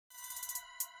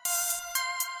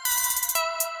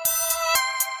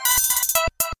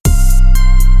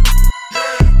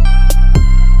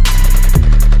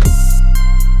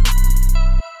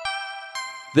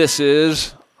This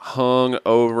is Hung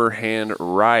Over Hand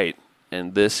Right,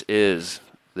 and this is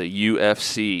the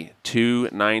UFC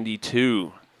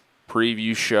 292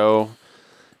 preview show,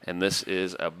 and this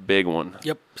is a big one.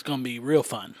 Yep, it's going to be real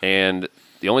fun. And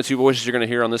the only two voices you're going to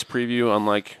hear on this preview,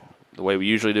 unlike the way we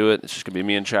usually do it, it's just going to be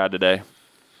me and Chad today.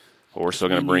 But we're still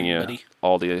going to bring you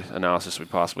all the analysis we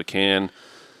possibly can.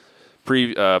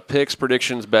 Picks,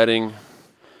 predictions, betting,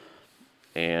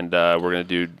 and we're going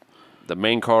to do the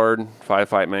main card,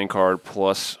 5-fight main card,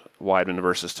 plus Weidman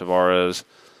versus Tavares,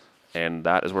 and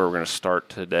that is where we're going to start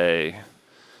today.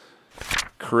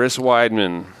 Chris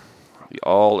Weidman, the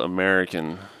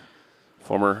All-American,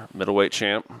 former middleweight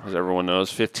champ, as everyone knows,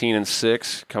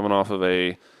 15-6, coming off of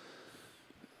a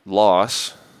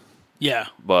loss. Yeah.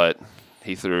 But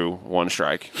he threw one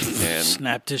strike and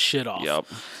snapped his shit off. Yep.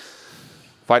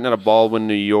 Fighting out of Baldwin,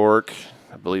 New York.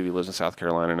 I believe he lives in South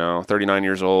Carolina now. 39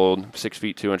 years old, 6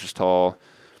 feet 2 inches tall.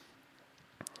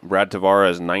 Brad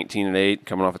Tavares, 19-8,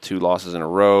 coming off of 2 losses in a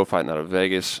row, fighting out of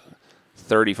Vegas.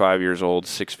 35 years old,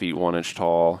 6 feet 1 inch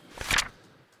tall.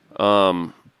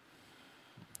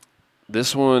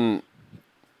 This one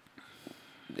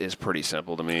is pretty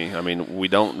simple to me. I mean, we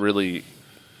don't really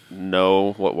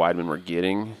know what Weidman we're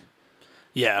getting.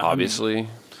 Yeah. Obviously.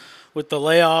 With the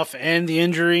layoff and the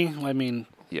injury,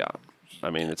 Yeah. I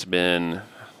mean, it's been,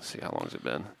 let's see, how long has it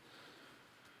been?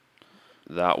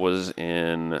 That was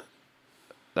in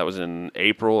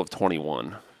April of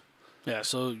 21. Yeah,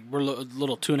 so we're a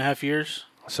little 2.5 years.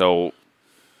 So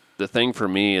the thing for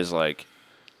me is, like,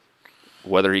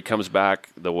 whether he comes back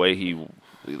the way he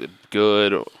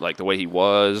good, like the way he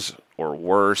was, or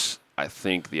worse, I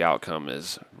think the outcome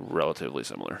is relatively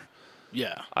similar.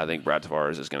 Yeah. I think Brad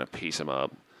Tavares is going to piece him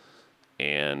up,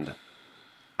 and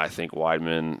I think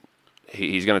Weidman,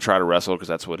 he's going to try to wrestle because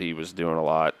that's what he was doing a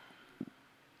lot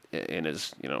in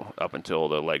his, up until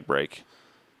the leg break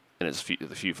in the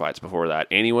few fights before that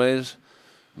anyways.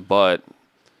 But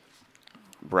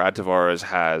Brad Tavares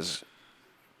has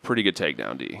pretty good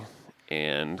takedown D.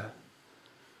 And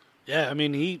yeah, I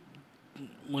mean,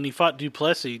 when he fought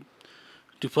Duplessis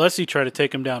tried to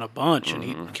take him down a bunch, and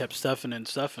he kept stuffing,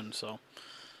 so.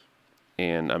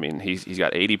 And, I mean, he's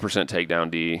got 80%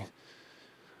 takedown D.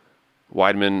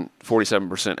 Weidman,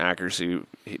 47% accuracy,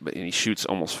 and he shoots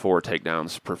almost 4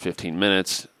 takedowns per 15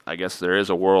 minutes. I guess there is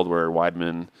a world where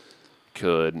Weidman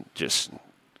could just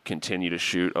continue to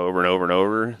shoot over and over and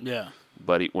over. Yeah.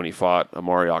 But when he fought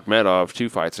Amari Akhmedov 2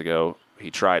 fights ago,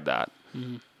 he tried that.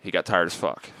 Mm-hmm. He got tired as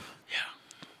fuck.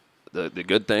 Yeah. The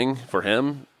good thing for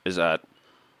him is that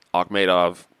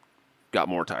Akhmedov got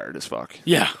more tired as fuck.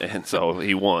 Yeah. And so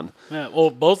he won. Yeah.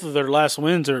 Well, both of their last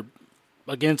wins are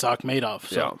against Akhmedov.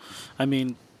 So, yeah. I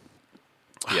mean,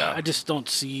 yeah. I just don't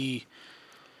see.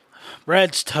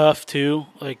 Brad's tough too.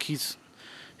 Like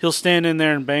he'll stand in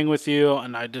there and bang with you,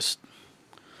 and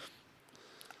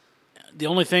the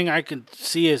only thing I can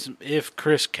see is if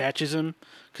Chris catches him,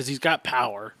 because he's got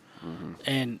power,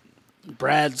 and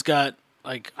Brad's got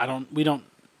I don't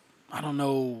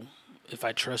know if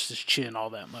I trust his chin all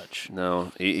that much.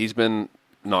 No, he's been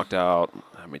knocked out.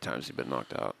 How many times has he been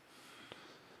knocked out?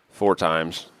 4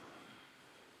 times.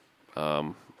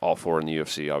 All 4 in the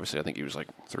UFC. Obviously, I think he was like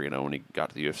 3-0 when he got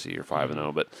to the UFC, or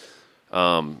 5-0. But,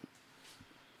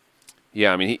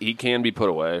 yeah, I mean, he can be put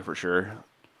away for sure.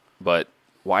 But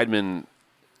Weidman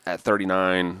at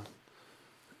 39,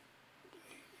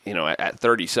 at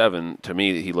 37, to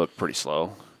me, he looked pretty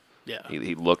slow. Yeah.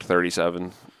 He looked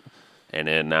 37. And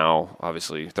then now,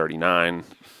 obviously, 39,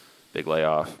 big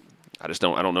layoff. I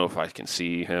don't know if I can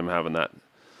see him having that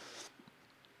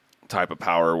type of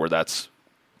power where that's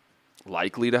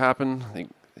likely to happen. I think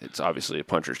it's obviously a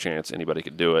puncher's chance. Anybody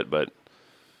could do it, but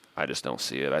I just don't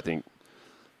see it. I think.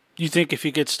 You think if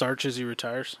he gets starches, he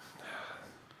retires?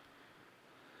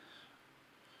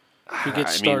 If he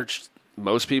gets starched.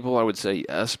 Most people, I would say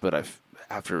yes, but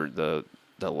after the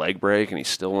leg break and he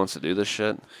still wants to do this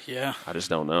shit, yeah, I just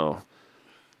don't know.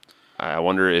 I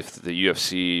wonder if the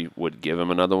UFC would give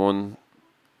him another one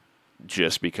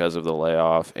just because of the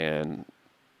layoff, and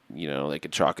they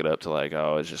could chalk it up to like,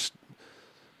 oh, it's just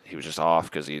he was just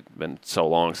off because he'd been so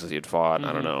long since he had fought.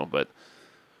 I don't know, but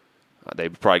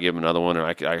they'd probably give him another one, and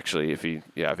I could actually, if he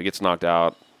gets knocked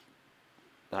out,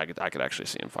 I could actually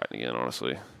see him fighting again,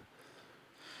 honestly.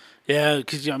 Yeah,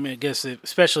 because I guess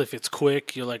especially if it's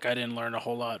quick, you're like, I didn't learn a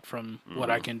whole lot from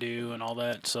what I can do and all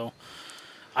that. So,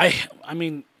 I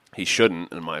mean, he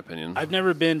shouldn't, in my opinion. I've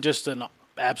never been just an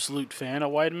absolute fan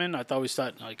of Weidman. I always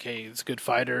thought like, hey, he's a good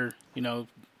fighter,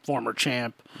 former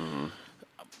champ. Mm-hmm.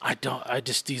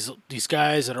 These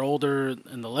guys that are older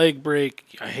in the leg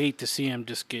break, I hate to see him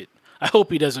just get. I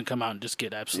hope he doesn't come out and just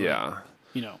get absolutely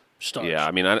stars. Yeah,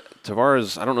 I mean,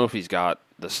 Tavares, I don't know if he's got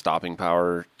the stopping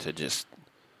power to just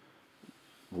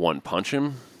one punch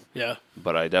him. Yeah.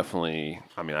 But I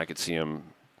could see him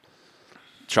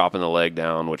chopping the leg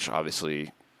down, which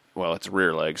obviously, well, it's a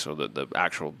rear leg, so the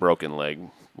actual broken leg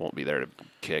won't be there to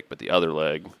kick, but the other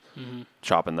leg,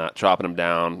 chopping him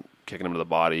down, kicking him to the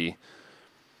body,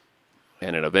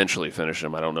 and it eventually finish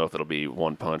him. I don't know if it'll be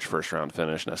one punch first round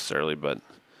finish necessarily, but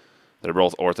they're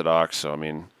both orthodox, so I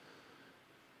mean,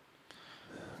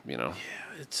 Yeah,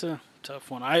 it's a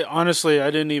tough one.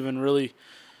 I didn't even really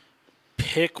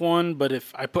pick one, but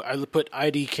if I put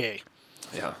IDK.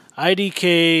 Yeah.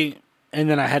 IDK, and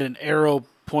then I had an arrow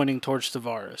pointing towards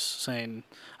Tavares, saying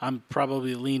I'm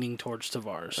probably leaning towards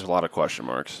Tavares. There's a lot of question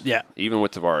marks. Yeah. Even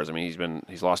with Tavares, I mean,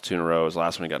 he's lost 2 in a row. His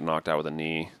last one he got knocked out with a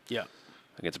knee. Yeah.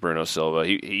 Against Bruno Silva.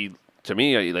 He to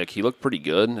me, he looked pretty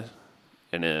good,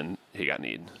 and then he got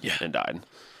kneed and died.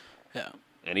 Yeah.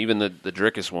 And even the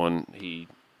Dricus one,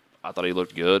 I thought he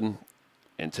looked good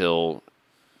until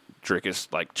Dricus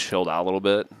chilled out a little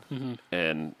bit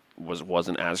and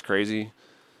wasn't as crazy,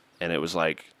 and it was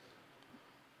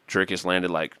Dricus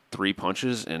landed 3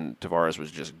 punches and Tavares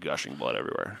was just gushing blood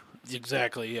everywhere.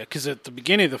 Exactly, yeah. Because at the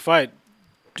beginning of the fight,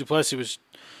 Duplessis was,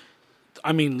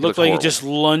 looked like horrible. he just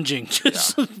lunging,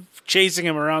 chasing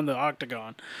him around the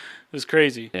octagon. It was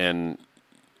crazy. And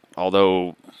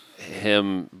although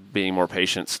him being more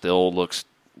patient still looks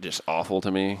just awful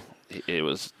to me, it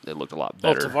looked a lot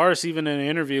better. Tavares, even in an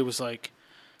interview, was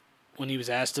when he was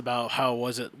asked about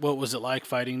what was it like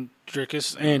fighting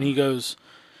Dricus, and he goes,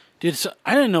 "Dude,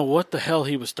 I didn't know what the hell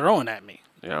he was throwing at me.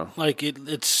 Yeah,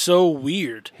 it's so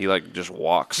weird. He just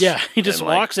walks. Yeah, he just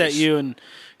walks at you, and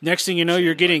next thing you know,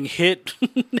 you're getting hit,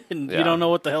 and you don't know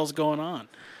what the hell's going on."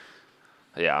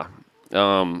 Yeah.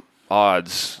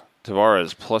 Odds.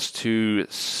 Tavares plus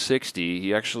 260.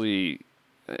 He actually,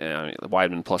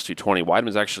 Weidman plus 220.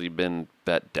 Weidman's actually been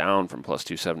bet down from plus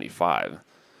 275.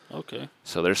 Okay.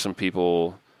 So there's some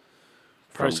people.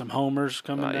 Probably some homers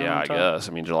coming down. Yeah, I guess.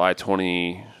 July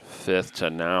 25th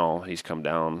to now, he's come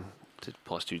down to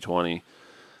plus 220.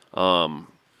 I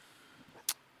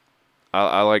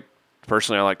like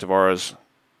Tavares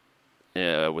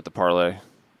with the parlay.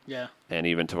 Yeah. And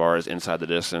even Tavares inside the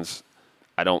distance.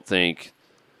 I don't think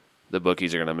the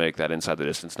bookies are going to make that inside the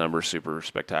distance number super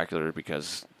spectacular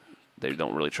because they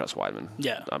don't really trust Weidman.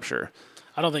 Yeah. I'm sure.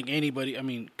 I don't think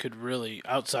anybody, could really,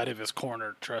 outside of his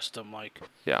corner, trust him.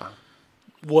 Yeah.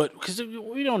 Because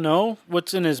we don't know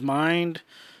what's in his mind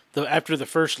after the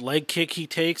first leg kick he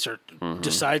takes or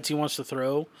decides he wants to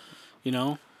throw,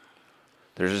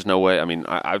 There's just no way.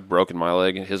 I've broken my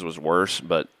leg. His was worse,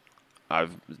 but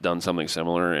I've done something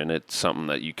similar, and it's something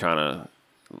that you kind of,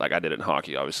 I did it in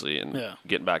hockey, obviously, and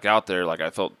getting back out there, I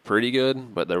felt pretty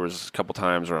good, but there was a couple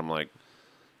times where I'm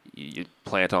you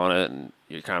plant on it, and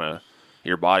you kind of,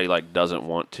 your body, doesn't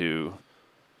want to,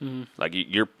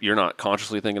 you're not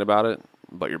consciously thinking about it,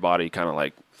 but your body kind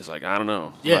of, is I don't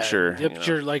know, I'm not sure.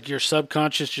 Yep, your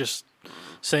subconscious just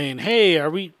saying, hey,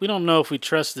 we don't know if we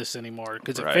trust this anymore,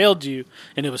 because it failed you,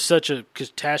 and it was such a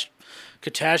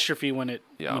catastrophe when it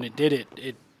did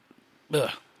it.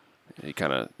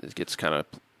 It gets kind of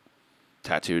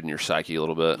tattooed in your psyche a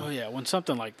little bit. Oh yeah, when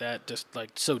something like that, just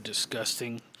so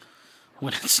disgusting,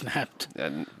 when it snapped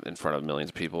and in front of millions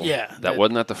of people. Yeah,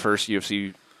 wasn't that the first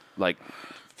UFC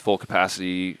full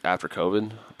capacity after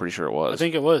COVID. I'm pretty sure it was. I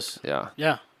think it was. Yeah.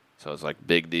 Yeah. So it's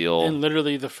big deal. And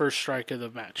literally the first strike of the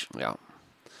match. Yeah.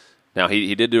 Now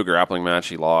he did do a grappling match.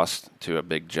 He lost to a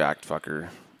big jacked fucker.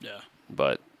 Yeah.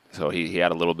 But so he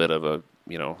had a little bit of a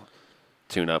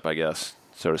tune up, I guess,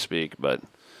 so to speak. But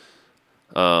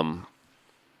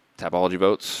Tapology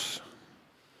votes.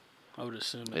 I would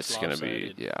assume it's going to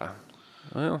be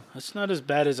Well, that's not as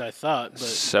bad as I thought. But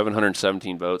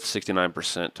 717 votes,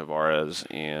 69% Tavares,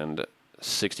 and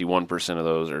 61% of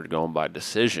those are going by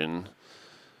decision.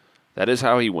 That is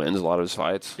how he wins a lot of his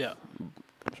fights. Yeah.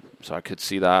 So I could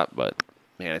see that, but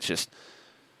man, it's just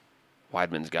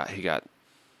Weidman's got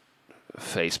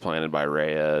face planted by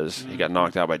Reyes. Mm-hmm. He got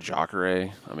knocked out by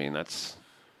Jacare. that's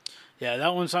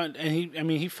that one's on,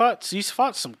 and he's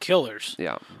fought some killers.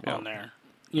 On there.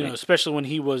 Especially when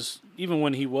he was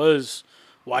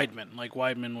Weidman.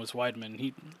 Weidman was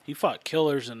Weidman. He fought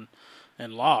killers and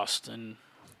lost, and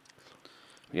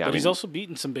but he's also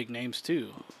beaten some big names too.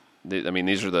 These are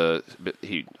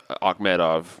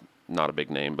Akhmedov, not a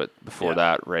big name, but before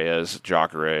that, Reyes,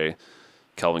 Jacare,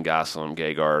 Kelvin Gastelum,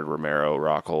 Gegard, Romero,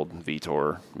 Rockhold,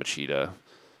 Vitor, Machida,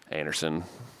 Anderson.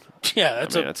 Yeah,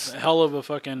 that's a hell of a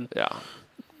fucking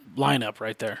lineup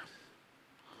right there.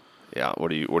 Yeah,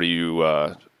 what are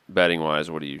you betting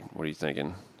wise? What are you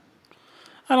thinking?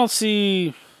 I don't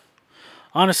see.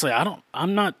 Honestly,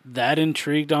 I'm not that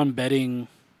intrigued on betting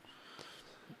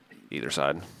either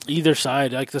side.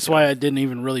 Like that's why I didn't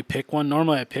even really pick one.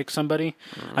 Normally, I pick somebody.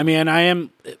 I mean, I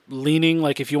am leaning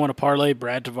like if you want to parlay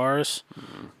Brad Tavares,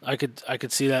 I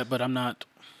could see that, but I'm not.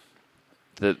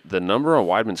 The number of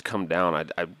Weidman's come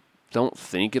down. I don't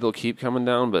think it'll keep coming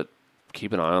down, but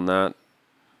keep an eye on that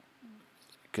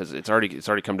because it's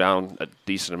already come down a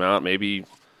decent amount. Maybe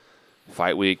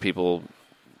fight week people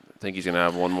think he's going to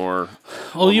have one more.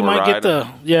 Oh, you might ride. Get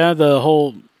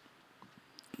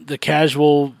the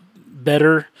casual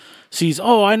bettor sees.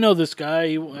 Oh, I know this guy.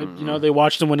 You know, they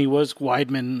watched him when he was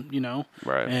Weidman. You know,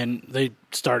 right? And they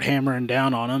start hammering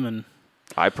down on him. And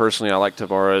I like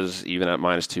Tavares even at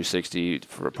minus 260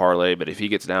 for a parlay. But if he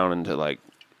gets down into like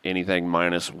anything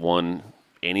minus one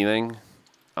anything,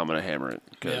 I'm going to hammer it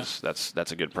because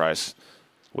that's a good price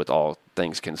with all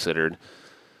things considered.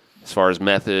 As far as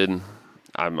method,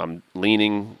 I'm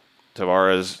leaning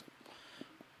Tavares,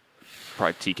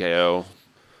 probably TKO.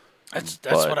 That's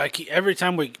what I keep every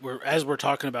time we're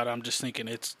talking about it, I'm just thinking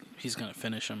he's going to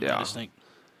finish him. Yeah. I just think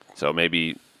so.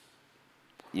 Maybe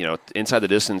inside the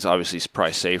distance, obviously, is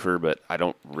probably safer, but I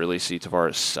don't really see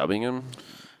Tavares subbing him.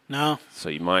 No. So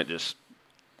you might just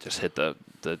hit the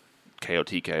KO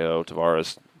TKO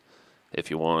Tavares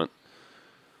if you want.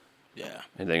 Yeah.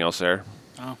 Anything else there?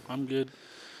 Oh, I'm good.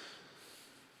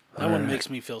 That one makes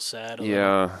me feel sad.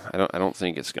 Yeah, I don't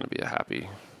think it's going to be a happy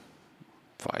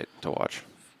fight to watch.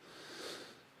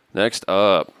 Next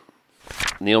up,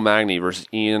 Neil Magny versus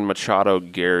Ian Machado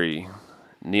Gary.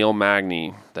 Neil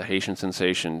Magny, the Haitian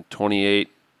sensation,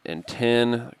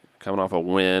 28-10, coming off a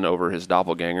win over his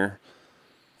doppelganger,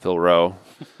 Phil Rowe,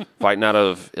 fighting out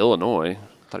of Illinois.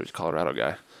 I thought he was a Colorado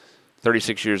guy.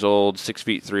 36 years old, 6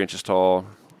 feet 3 inches tall.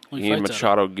 Ian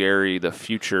Machado Gary, the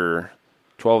future,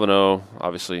 12-0.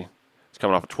 Obviously, he's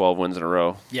coming off of 12 wins in a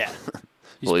row. Yeah,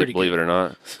 believe it or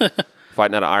not.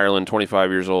 Fighting out of Ireland,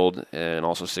 25 years old, and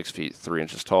also 6 feet 3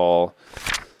 inches tall.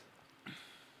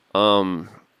 I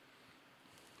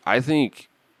think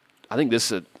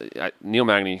this Neil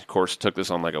Magny, of course, took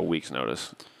this on like a week's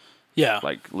notice. Yeah,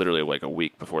 like literally like a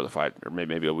week before the fight, or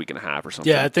maybe a week and a half or something.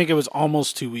 Yeah, I think it was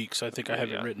almost 2 weeks. I think I have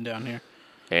it written down here.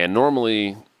 And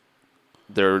normally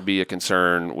there would be a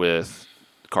concern with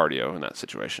cardio in that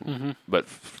situation, but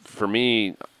for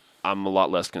me, I'm a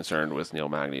lot less concerned with Neil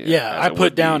Magny. Yeah, I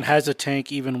put down has a tank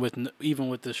even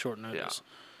with this short notice.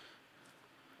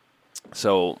 Yeah.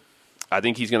 So I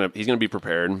think he's gonna be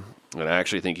prepared, and I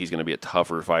actually think he's gonna be a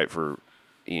tougher fight for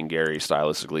Ian Gary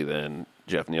stylistically than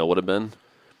Jeff Neal would have been.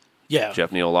 Yeah,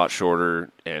 Jeff Neal a lot shorter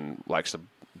and likes to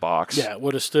box. Yeah,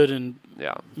 would have stood and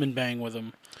bang with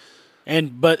him,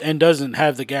 and doesn't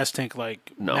have the gas tank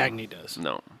like Magny does.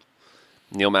 No,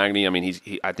 Neil Magny. I mean,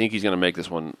 I think he's gonna make this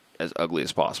one as ugly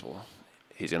as possible.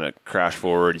 He's gonna crash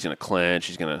forward. He's gonna clinch.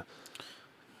 He's gonna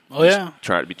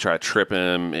try to trip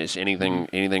him. Is anything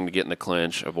to get in the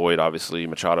clinch. Avoid obviously.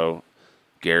 Machado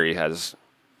Gary has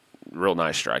real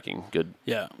nice striking. Good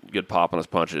pop on his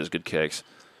punches. Good kicks,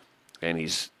 and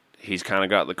he's kind of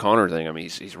got the Conor thing. I mean,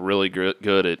 he's really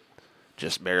good at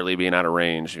just barely being out of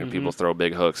range. You know, people throw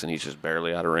big hooks and he's just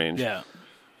barely out of range. Yeah.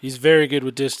 He's very good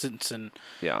with distance and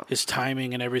his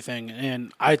timing and everything.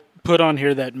 And I put on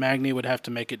here that Magny would have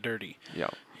to make it dirty.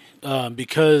 Yeah.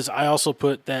 Because I also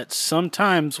put that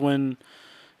sometimes when,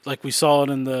 like we saw it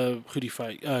in the Hootie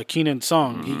fight, Keenan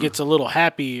Song, he gets a little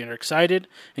happy and excited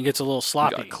and gets a little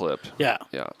sloppy. He got clipped. Yeah.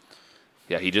 Yeah.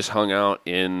 Yeah, he just hung out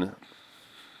in,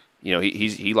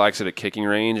 he likes it at kicking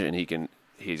range, and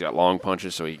he's got long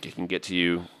punches, so he can get to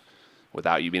you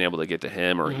without you being able to get to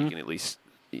him, or he can at least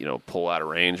pull out of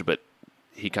range, but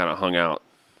he kind of hung out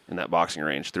in that boxing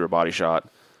range, threw a body shot,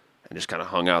 and just kind of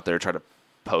hung out there, tried to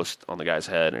post on the guy's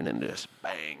head, and then just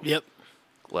bang. Yep.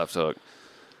 Left hook.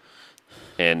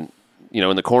 And,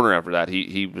 in the corner after that,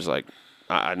 he was like,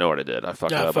 I know what I did. I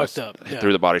fucked up. I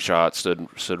threw the body shot,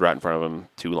 stood right in front of him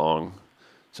too long.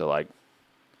 So,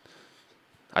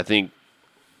 I think,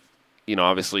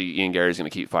 obviously Ian Gary's going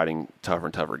to keep fighting tougher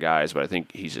and tougher guys, but I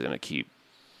think he's going to keep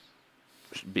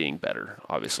being better,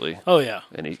 obviously. Oh, yeah.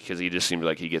 And because he just seems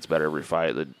like he gets better every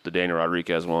fight. The Daniel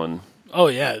Rodriguez one. Oh,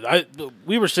 yeah.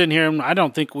 We were sitting here, and I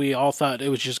don't think we all thought it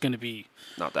was just going to be.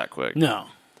 Not that quick. No.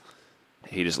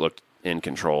 He just looked in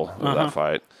control of that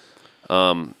fight.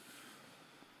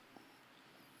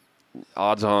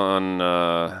 Odds on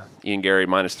Ian Gary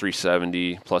minus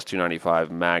 370, plus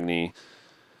 295, Magny.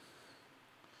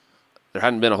 There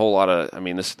hadn't been a whole lot of. I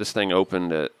mean, this thing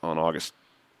opened on August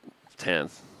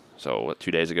 10th, so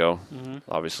 2 days ago.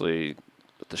 Obviously,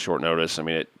 with the short notice, I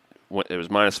mean, it was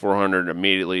minus 400,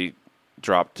 immediately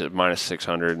dropped to minus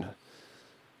 600.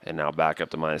 and now back up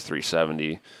to minus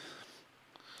 370.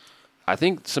 I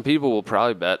think some people will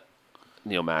probably bet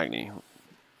Neil Magny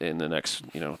in the next,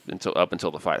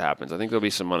 until the fight happens. I think there'll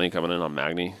be some money coming in on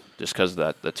Magny just because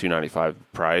of the 295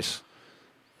 price.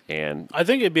 And I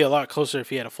think it'd be a lot closer if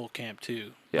he had a full camp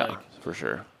too. Yeah, for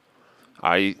sure.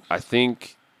 I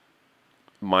think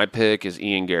my pick is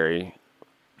Ian Gary,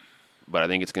 but I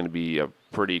think it's going to be a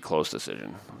pretty close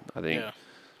decision. I think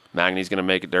Magny's going to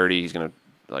make it dirty. He's going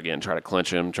to, again, try to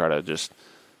clinch him, try to just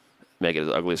make it as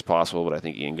ugly as possible, but I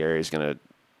think Ian Gary's going to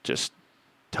just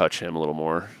touch him a little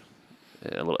more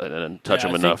and then touch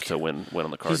him enough to win on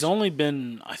the cards. He's only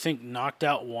been, I think, knocked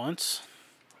out once.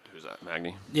 Who's that,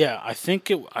 Magny? Yeah, I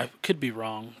think I could be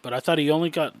wrong, but I thought he's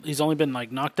only been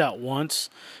like knocked out once,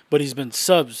 but he's been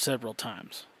subbed several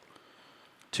times.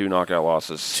 2 knockout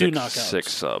losses, Two knockouts.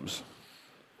 6 subs.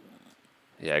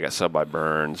 Yeah, I got subbed by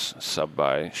Burns, subbed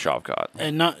by Shavkat.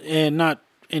 And not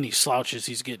any slouches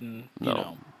he's getting,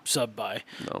 subbed by.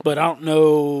 No. But I don't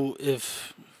know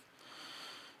if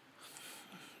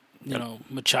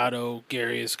Machado,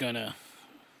 Gary is gonna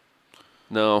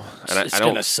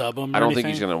gonna sub him. I don't think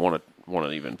he's gonna want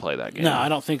to even play that game. No, I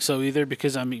don't think so either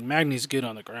because Magny's good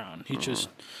on the ground.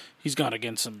 He's gone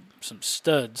against some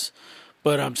studs.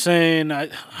 But I'm saying I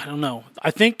don't know.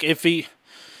 I think if he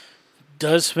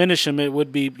does finish him, it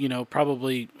would be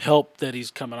probably help that he's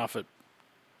coming off a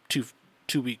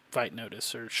 2-week fight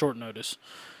notice or short notice.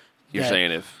 You're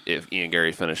saying if Ian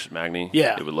Gary finished Magny,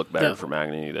 it would look better for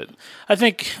Magny I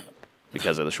think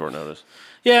because of the short notice.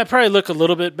 Yeah, probably look a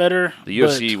little bit better. The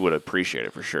UFC would appreciate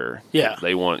it for sure. Yeah,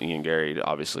 they want Ian Gary to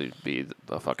obviously be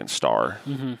the fucking star.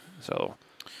 Mm-hmm. So,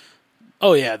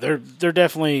 oh yeah, they're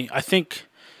definitely. I think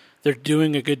they're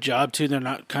doing a good job too. They're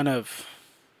not kind of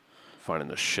finding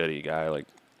the shitty guy like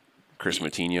Chris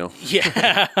Matinho.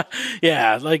 Yeah,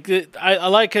 yeah. Like I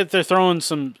like that they're throwing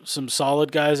some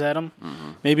solid guys at him.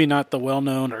 Mm-hmm. Maybe not the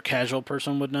well-known or casual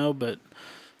person would know, but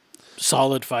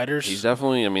solid fighters. He's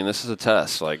definitely. I mean, this is a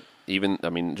test. Like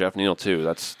Jeff Neal too.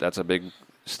 That's a big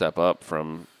step up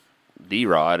from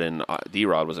D-Rod, and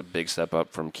D-Rod was a big step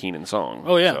up from Keenan Song.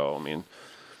 Oh yeah. So I mean,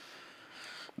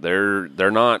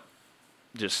 they're not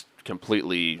just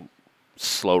completely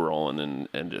slow rolling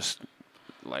and just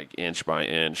like inch by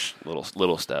inch,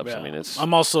 little steps. Yeah. I mean,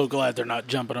 I'm also glad they're not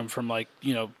jumping them from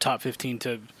top 15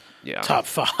 to top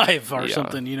 5 or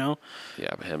something. Yeah,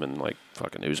 him and like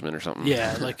fucking Usman or something.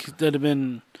 Yeah, like that'd have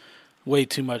been way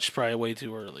too much, probably way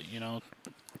too early.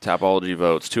 Tapology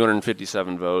votes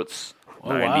 257 votes,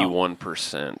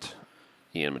 91%.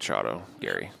 Ian Machado,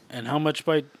 Gary. And how much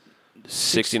by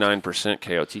 69%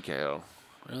 KO TKO.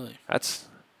 Really? That's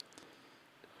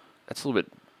a little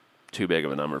bit too big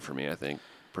of a number for me, I think,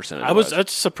 percentage.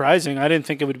 That's surprising. I didn't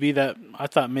think it would be that. I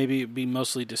thought maybe it'd be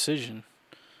mostly decision.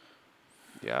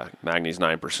 Yeah, Magny's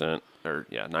 9%,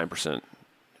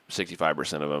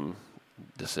 65% of them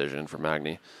decision for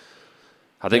Magny.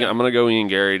 I think I'm going to go Ian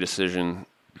Gary decision.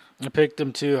 I picked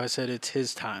him too. I said it's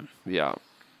his time. Yeah.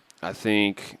 I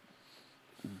think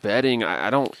betting, I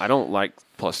don't like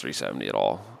plus 370 at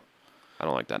all. I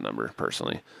don't like that number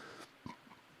personally.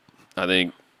 I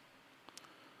think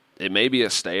it may be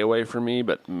a stay away for me,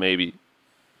 but maybe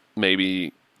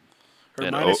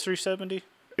or minus 370.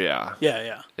 Yeah.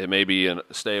 Yeah. It may be a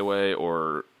stay away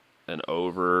or an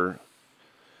over,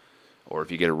 or if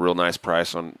you get a real nice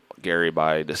price on Gary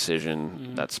by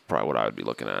decision, that's probably what I would be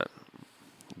looking at.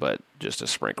 But just a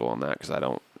sprinkle on that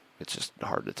because it's just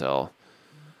hard to tell.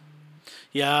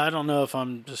 Yeah, I don't know if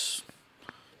I'm just.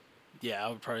 Yeah, I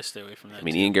would probably stay away from that. I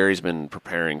mean, Ian Gary's been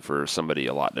preparing for somebody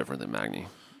a lot different than Magny,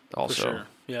 also. For sure.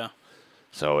 Yeah.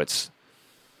 So it's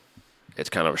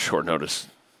kind of a short notice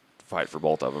fight for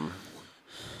both of them.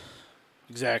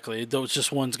 Exactly. Though it's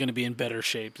just one's going to be in better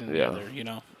shape than the other,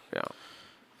 Yeah.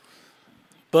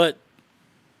 But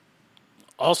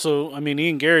also, I mean,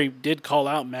 Ian Gary did call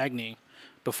out Magny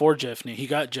before Jeff Neal. He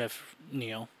got Jeff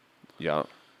Neal. Yeah.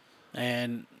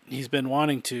 And he's been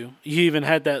wanting to. He even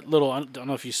had that little, I don't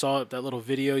know if you saw it, that little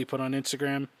video he put on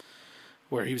Instagram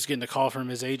where he was getting a call from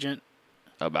his agent.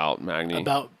 About Magny?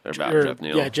 About Jeff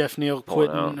Neal. Yeah, Jeff Neal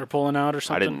quitting or pulling out or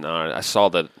something. I didn't know. I saw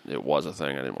that it was a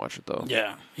thing. I didn't watch it, though.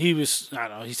 Yeah. He was, I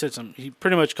don't know, he said something. He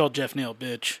pretty much called Jeff Neal a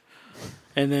bitch.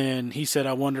 And then he said,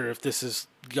 I wonder if this is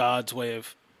God's way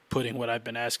of putting what I've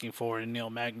been asking for in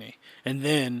Neil Magny. And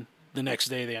then the next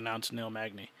day they announced Neil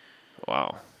Magny.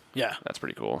 Wow. Yeah. That's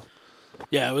pretty cool.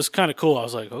 Yeah, it was kind of cool. I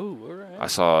was like, oh, all right. I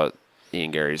saw Ian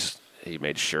Gary's, he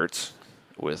made shirts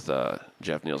with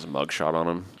Jeff Neal's mugshot on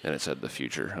them, and it said "The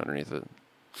Future" underneath it.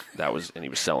 And he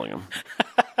was selling them.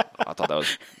 I thought that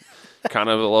was kind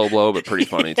of a low blow, but pretty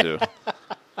funny too.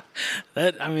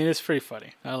 It's pretty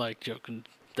funny. I like joking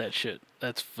that shit.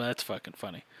 That's fucking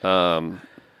funny.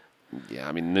 Yeah,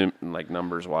 I mean, like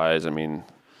numbers wise, I mean,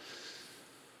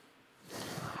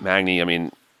 Magny, I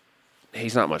mean,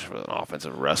 he's not much of an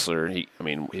offensive wrestler.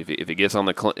 If he gets on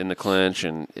in the clinch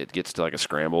and it gets to like a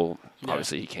scramble,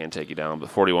 obviously he can take you down. But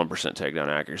 41% takedown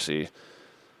accuracy,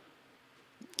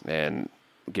 and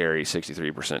Gary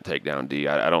 63% takedown D.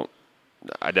 I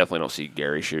definitely don't see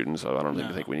Gary shooting, so I don't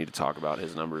think we need to talk about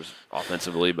his numbers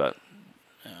offensively. But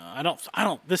I don't.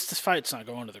 This fight's not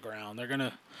going to the ground. They're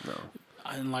gonna. No.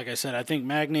 And like I said, I think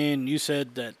Magny, and you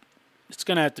said that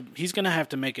he's gonna have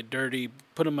to make it dirty,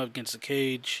 put him up against the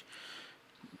cage.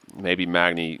 Maybe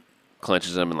Magny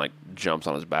clinches him and like jumps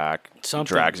on his back,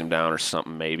 drags him down or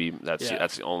something. Maybe that's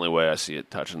the only way I see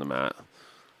it touching the mat.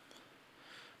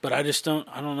 But I just don't.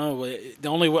 I don't know. The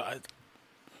only way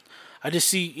I just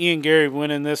see Ian Gary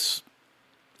winning this,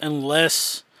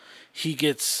 unless he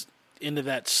gets into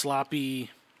that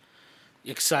sloppy,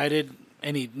 excited,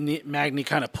 and Magny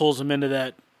kind of pulls him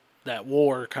into that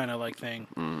war kind of like thing.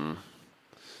 Mm-hmm.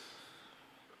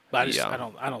 But I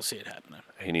don't see it happening.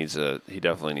 He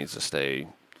definitely needs to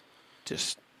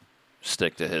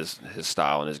stick to his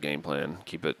style and his game plan.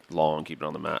 Keep it long, keep it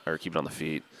on the mat, or keep it on the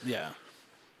feet. Yeah.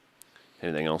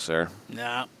 Anything else there?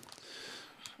 Nah.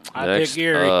 I pick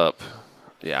Gary. Up,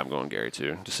 I'm going Gary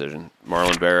too. Decision.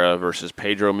 Marlon Vera versus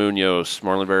Pedro Munoz.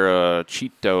 Marlon Vera,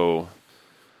 Cheeto,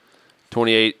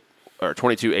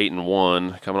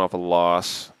 22-8-1, coming off a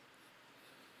loss.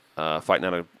 Fighting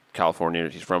out of California.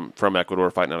 He's from Ecuador,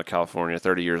 fighting out of California.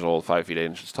 30 years old, 5 feet 8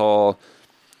 inches tall.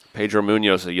 Pedro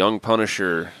Munoz, a young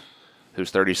Punisher, who's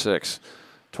 36,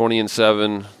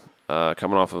 20-7,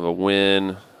 coming off of a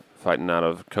win. Fighting out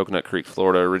of Coconut Creek,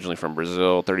 Florida, originally from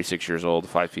Brazil, 36 years old,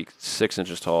 5 feet 6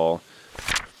 inches tall.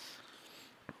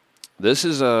 This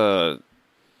is I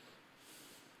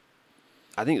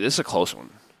think this is a close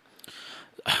one.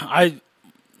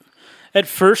 At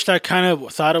first, I kind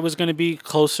of thought it was going to be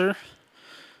closer,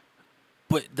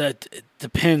 but that it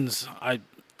depends. I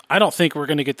don't think we're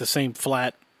going to get the same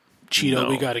flat Cheeto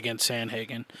we got against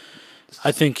Sandhagen.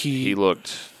 I think he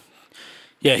looked.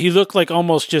 Yeah, he looked like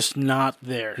almost just not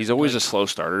there. He's always a slow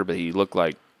starter, but he looked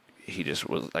like he just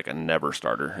was like a never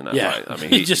starter in that fight. I mean,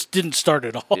 he just didn't start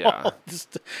at all. Yeah,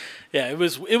 it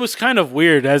was kind of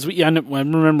weird. I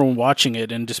remember watching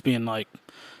it and just being like,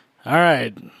 "All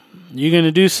right, you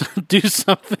gonna do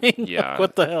something? Yeah, like,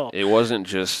 what the hell?" It wasn't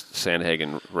just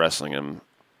Sandhagen wrestling him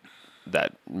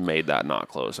that made that not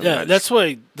close. That's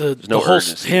why the whole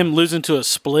him losing to a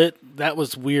split, that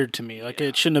was weird to me. Like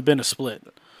it shouldn't have been a split.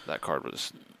 That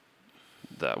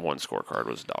one scorecard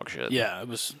was dog shit. Yeah, it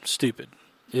was stupid.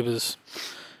 It was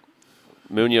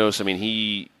Munoz. I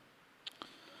mean,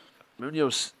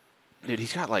 Munoz, dude,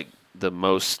 he's got like the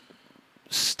most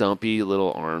stumpy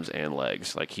little arms and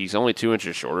legs. Like he's only 2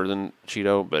 inches shorter than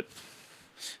Cheeto, but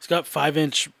he's got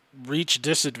 5-inch reach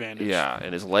disadvantage. Yeah,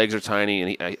 and his legs are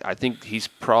tiny, and I think he's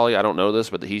probably, I don't know this,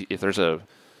 but if there's a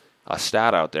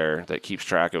stat out there that keeps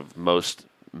track of most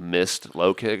missed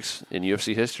low kicks in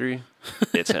UFC history,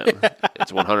 it's him.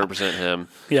 It's 100% him.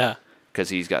 Yeah. Because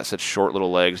he's got such short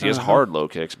little legs. He has hard low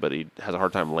kicks, but he has a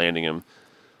hard time landing them.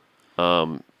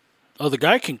 The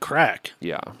guy can crack.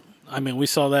 Yeah. I mean, we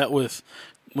saw that with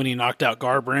when he knocked out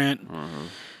Garbrandt.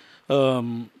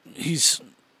 Mm-hmm.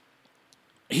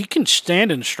 He can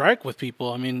stand and strike with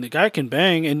people. I mean, the guy can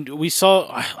bang. And we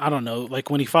saw, I don't know, like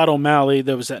when he fought O'Malley,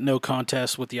 there was that no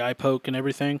contest with the eye poke and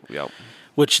everything. Yep.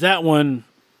 Which that one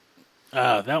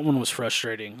was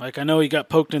frustrating. Like, I know he got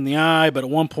poked in the eye, but at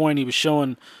one point he was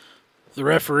showing the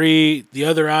referee the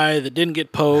other eye that didn't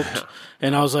get poked.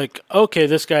 And I was like, okay,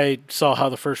 this guy saw how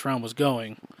the first round was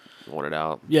going. Wanted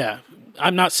out. Yeah.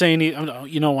 I'm not saying you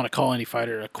don't want to call any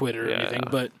fighter a quitter or anything,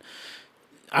 but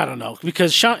I don't know.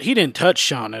 Because he didn't touch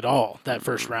Sean at all that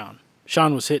first round.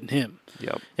 Sean was hitting him.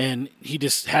 Yep. And he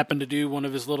just happened to do one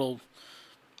of his little,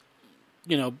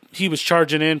 he was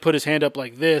charging in, put his hand up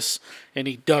like this, and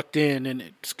he ducked in, and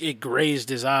it grazed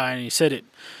his eye, and he said it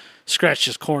scratched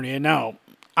his cornea. Now,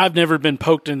 I've never been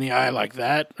poked in the eye like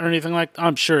that or anything like that.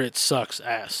 I'm sure it sucks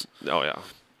ass. Oh, yeah.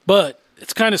 But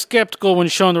it's kind of skeptical when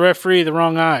you're showing the referee the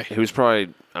wrong eye. He was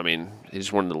probably, he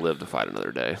just wanted to live to fight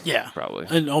another day. Yeah. Probably.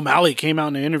 And O'Malley came out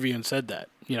in an interview and said that.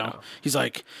 He's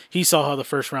like, he saw how the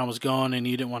first round was going, and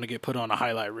he didn't want to get put on a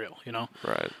highlight reel,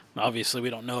 Right. Obviously, we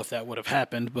don't know if that would have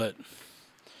happened, but.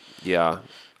 Yeah.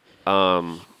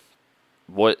 So,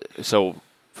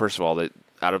 first of all,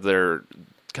 out of their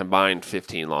combined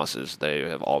 15 losses, they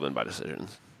have all been by decision.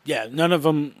 Yeah, none of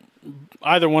them,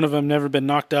 either one of them, never been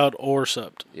knocked out or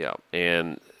subbed. Yeah,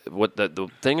 and what the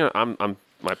thing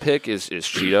my pick is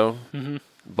Cheeto,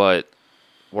 but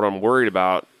what I'm worried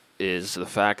about is the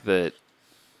fact that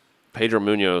Pedro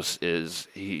Munoz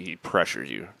he pressures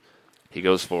you. He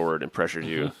goes forward and pressures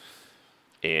you.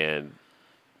 And,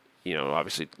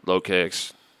 obviously low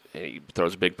kicks, and he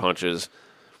throws big punches.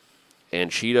 And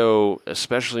Cheeto,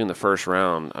 especially in the first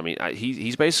round, I mean,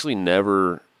 he's basically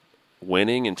never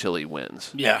winning until he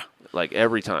wins. Yeah. Like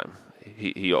every time.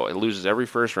 He loses every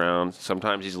first round.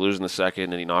 Sometimes he's losing the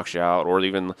second and he knocks you out. Or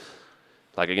even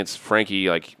like against Frankie,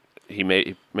 like he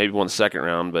maybe won the second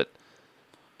round, but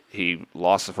he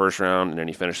lost the first round and then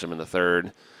he finished him in the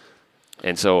third.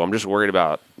 And so I'm just worried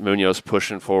about Munoz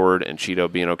pushing forward and Cheeto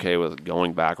being okay with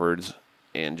going backwards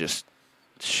and just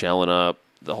shelling up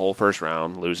the whole first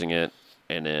round, losing it,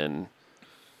 and then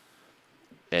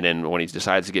when he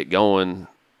decides to get going,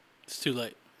 it's too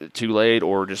late. Too late,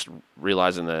 or just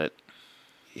realizing that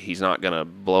he's not going to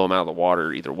blow him out of the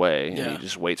water either way, and he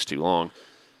just waits too long.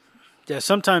 Yeah,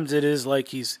 sometimes it is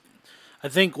like I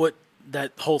think what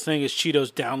that whole thing is Cheeto's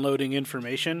downloading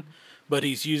information, but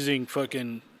he's using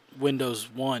fucking Windows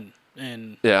 1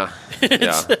 and and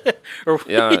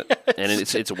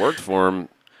it's worked for him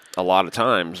a lot of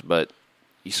times, but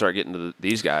you start getting to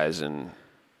these guys and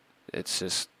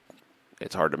it's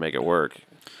hard to make it work.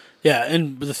 Yeah,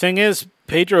 and the thing is,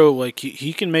 Pedro, like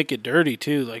he can make it dirty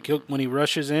too. Like when he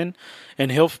rushes in,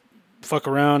 and he'll fuck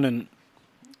around and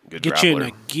get you in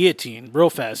a guillotine real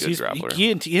fast.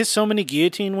 He has so many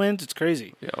guillotine wins, it's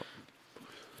crazy.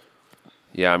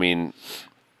 Yeah. I mean,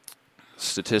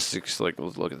 statistics. Like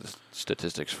let's look at the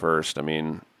statistics first. I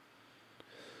mean,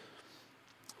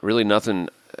 really nothing.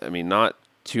 I mean, not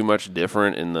too much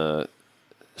different in the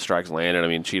strikes landed. I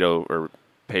mean,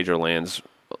 Pedro lands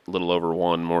a little over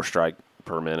one more strike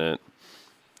per minute,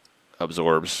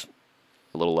 absorbs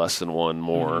a little less than one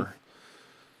more.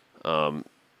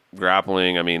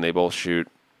 Grappling, I mean, they both shoot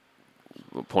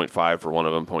 0.5 for one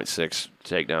of them, 0.6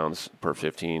 takedowns per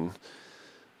 15.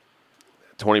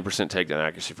 20% takedown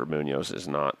accuracy for Munoz is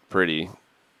not pretty.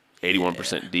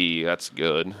 81% D, that's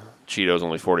good. Cheeto's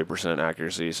only 40%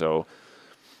 accuracy, so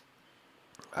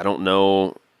I don't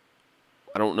know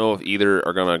if either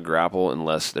are going to grapple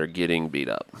unless they're getting beat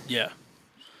up. Yeah.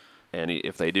 And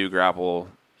if they do grapple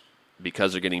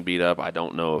because they're getting beat up, I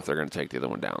don't know if they're going to take the other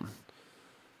one down.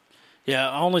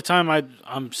 Yeah, the only time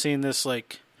I'm seeing this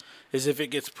is if it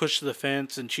gets pushed to the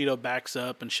fence and Cheeto backs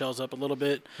up and shells up a little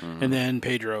bit, and then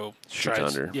Pedro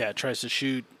tries to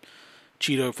shoot.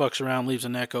 Cheeto fucks around, leaves a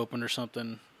neck open or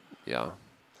something. Yeah.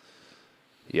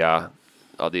 Yeah.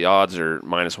 The odds are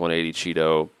minus 180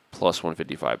 Cheeto, plus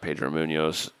 155 Pedro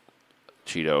Munoz.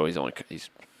 Cheeto, he's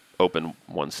open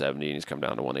 170 and he's come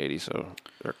down to 180, so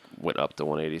or went up to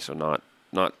 180, so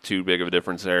not too big of a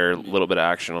difference there. A little bit of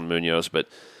action on Munoz, but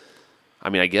I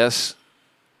guess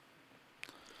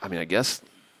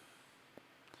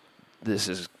this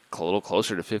is a little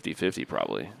closer to 50-50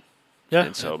 probably. Yeah.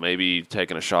 And so maybe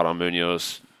taking a shot on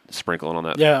Munoz, sprinkling on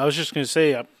that. Yeah, I was just going to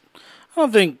say, I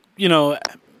don't think,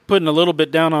 putting a little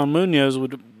bit down on Munoz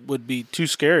would be too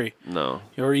scary. No.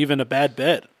 Or even a bad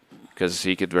bet. Because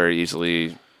he could very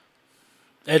easily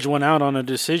edge one out on a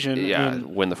decision. Yeah,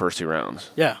 win the first two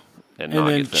rounds. Yeah. And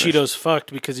then Cheeto's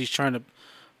fucked because he's trying to,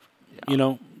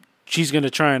 she's going to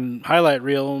try and highlight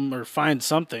reel him or find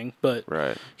something, but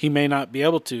he may not be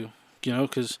able to,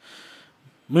 because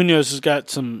Munoz has got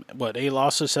some, 8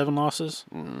 losses, 7 losses?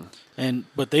 Mm-hmm.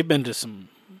 But they've been to some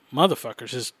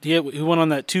motherfuckers. He went on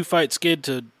that 2-fight skid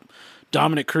to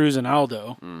Dominic Cruz and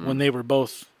Aldo when they were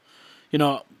both,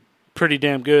 pretty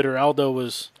damn good, or Aldo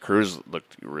was... Cruz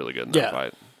looked really good in that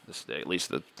fight this day. At least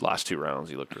the last 2 rounds,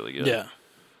 he looked really good. Yeah.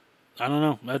 I don't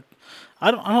know.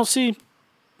 I don't see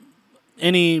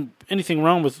anything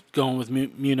wrong with going with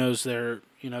Munoz there,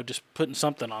 just putting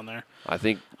something on there.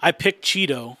 I picked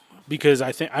Cheeto because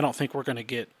I don't think we're going to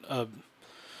get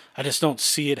I just don't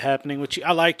see it happening with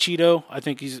I like Cheeto. I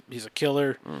think he's a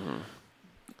killer. Mm-hmm.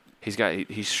 He's going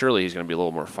to be a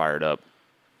little more fired up.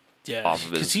 Yeah,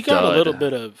 because he got a little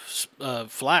bit of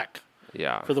flack.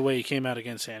 Yeah. For the way he came out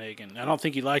against Sandhagen. I don't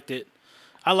think he liked it.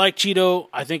 I like Cheeto.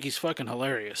 I think he's fucking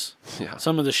hilarious. Yeah.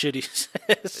 Some of the shit he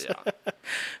says. Yeah.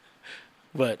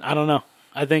 But I don't know.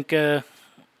 I think I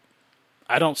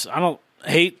don't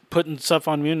hate putting stuff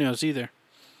on Munoz either.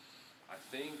 I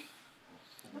think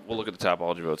we'll look at the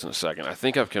Tapology votes in a second. I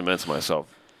think I've convinced myself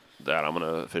that I'm going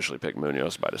to officially pick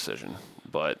Munoz by decision,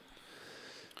 but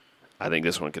I think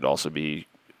this one could also be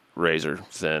razor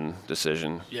thin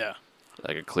decision. Yeah.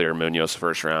 Like a clear Munoz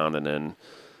first round and then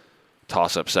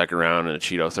toss up second round and a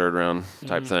Cheeto third round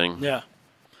type thing. Yeah.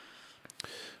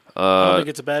 I don't think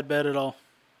it's a bad bet at all.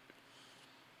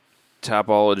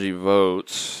 Tapology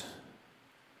votes.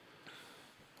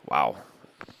 Wow.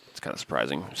 kind of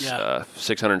surprising. Yeah.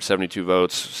 672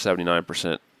 votes,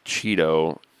 79%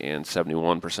 Cheeto, and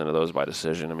 71% of those by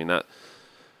decision. I mean,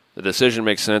 the decision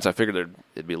makes sense. I figured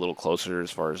it'd be a little closer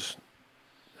as far as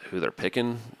who they're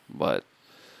picking, but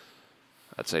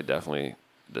I'd say definitely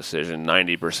decision.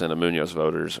 90% of Munoz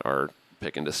voters are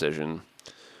picking decision.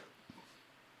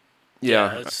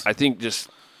 Yeah, I think just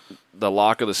the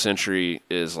lock of the century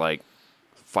is like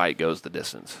fight goes the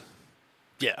distance.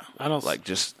 Yeah, I don't like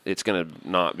just it's gonna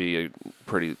not be a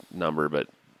pretty number, but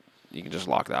you can just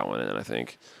lock that one in, I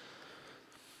think.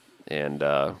 And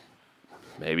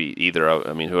maybe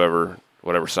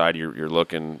whatever side you're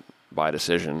looking by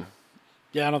decision.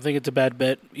 Yeah, I don't think it's a bad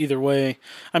bet either way.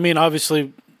 I mean,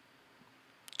 obviously,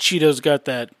 Cheeto's got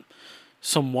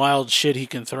some wild shit he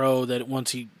can throw that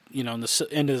once he, in the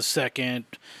end of the second,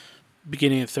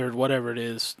 beginning of third, whatever it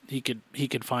is, he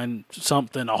could find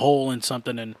something, a hole in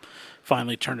something, and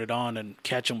finally turn it on and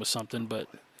catch him with something. But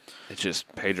it's just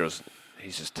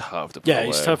he's just tough to put away.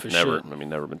 He's tough as shit.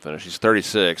 Never been finished. He's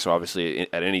 36, so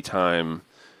obviously at any time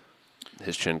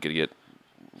his chin could get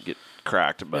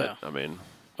cracked. But yeah.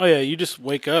 Oh yeah, you just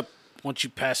wake up once you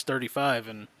pass 35,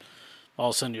 and all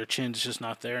of a sudden your chin's just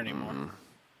not there anymore.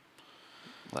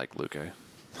 Mm-hmm. Like Luque.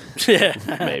 Yeah,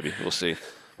 maybe we'll see.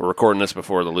 We're recording this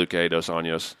before the Luque Dos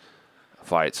Anjos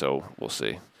fight, so we'll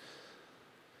see.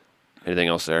 Anything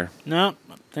else there? No,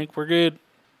 I think we're good.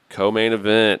 Co-main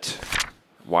event: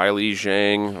 Weili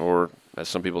Zhang, or as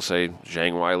some people say,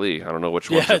 Zhang Weili. I don't know which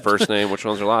one's her first name, which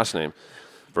one's her last name.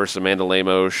 Versus Amanda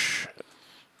Lemos.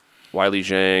 Weili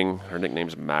Zhang, her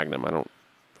nickname's Magnum. I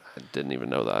didn't even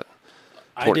know that.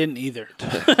 I didn't either.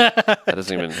 That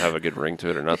doesn't even have a good ring to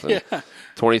it or nothing. Yeah.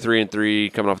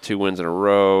 23-3, coming off 2 wins in a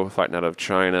row, fighting out of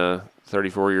China,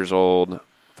 34 years old,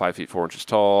 5 feet 4 inches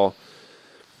tall.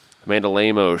 Amanda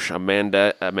Lemos,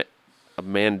 Amandina.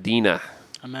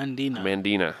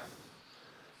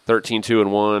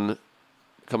 13-2-1,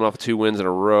 coming off 2 wins in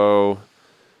a row,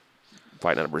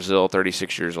 fighting out of Brazil,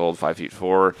 36 years old, 5 feet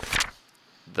 4.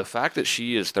 The fact that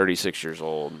she is 36 years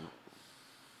old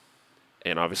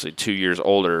and obviously 2 years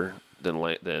older than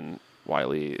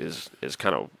Weili is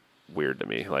kind of weird to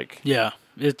me. Like, yeah,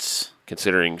 it's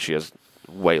considering she has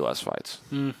way less fights.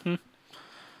 Mm-hmm.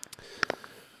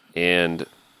 And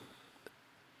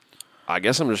I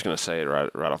guess I'm just going to say it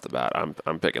right off the bat.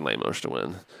 I'm picking Lemos to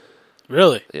win.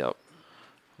 Really? Yep.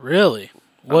 Really?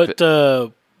 What?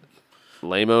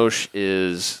 Lemos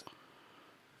is.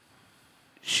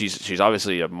 She's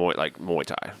obviously a Muay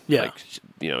Thai. Yeah. Like,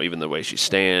 even the way she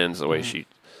stands, the way she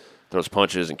throws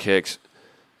punches and kicks,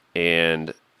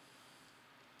 and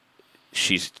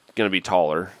she's going to be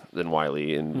taller than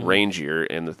Weili and rangier.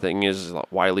 And the thing is,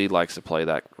 Weili likes to play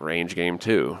that range game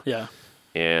too. Yeah.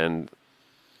 And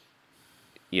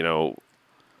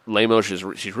Lemos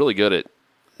she's really good at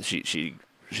she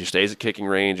stays at kicking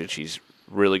range, and she's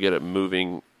really good at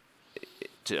moving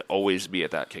to always be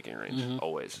at that kicking range. Mm-hmm.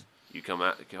 Always. You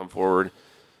come forward,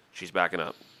 she's backing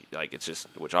up. Like, it's just,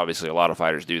 which obviously a lot of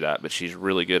fighters do that, but she's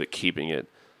really good at keeping it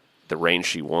the range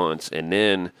she wants. And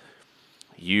then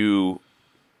you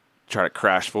try to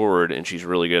crash forward, and she's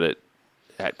really good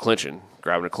at clinching,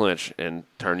 grabbing a clinch and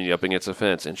turning you up against the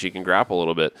fence, and she can grapple a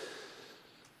little bit.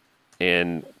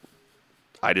 And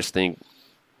I just think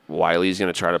Wiley's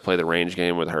going to try to play the range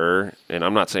game with her. And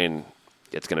I'm not saying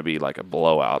it's going to be like a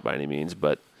blowout by any means,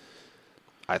 but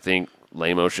I think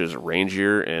Lemos is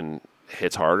rangier and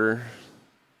hits harder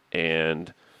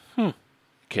and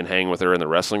can hang with her in the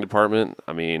wrestling department.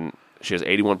 I mean, she has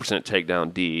 81%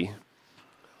 takedown D.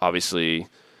 Obviously,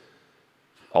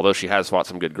 although she has fought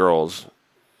some good girls,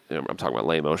 I'm talking about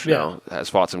Lemos now, has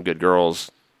fought some good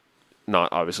girls,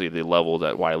 not obviously the level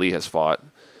that Weili has fought,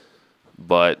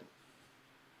 but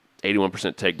 81%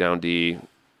 takedown D.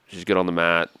 She's good on the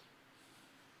mat.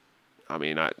 I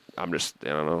mean, I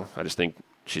don't know. I just think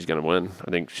she's going to win.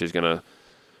 I think she's going to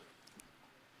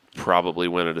probably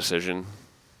win a decision.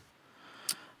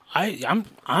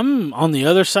 I'm on the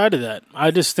other side of that.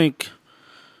 I just think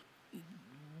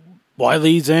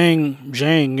Weili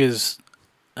Zhang is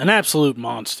an absolute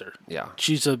monster. Yeah.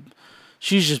 She's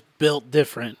just built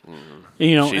different.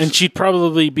 Mm-hmm. And she'd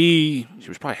probably be... She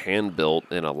was probably hand-built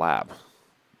in a lab.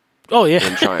 Oh, yeah.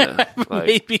 In China.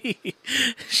 Maybe.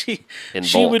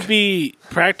 She would be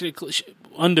practically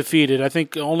undefeated. I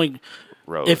think only...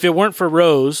 Rose. If it weren't for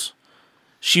Rose,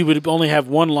 she would only have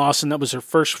one loss, and that was her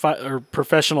first fight or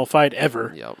professional fight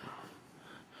ever.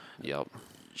 Yep.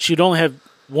 She'd only have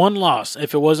one loss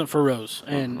if it wasn't for Rose.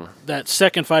 And that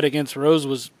second fight against Rose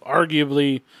was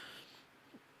arguably...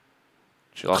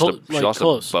 She lost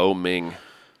to Bo Ming.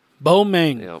 Bo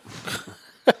Ming. Yep.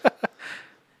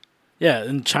 Yeah,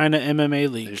 in China MMA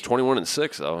League. She's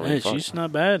 21-6 though. I mean, She's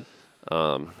not bad.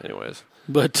 Anyways.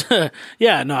 But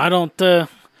yeah, no, I don't.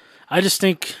 I just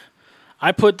think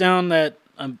I put down that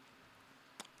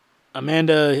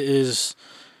Amanda is,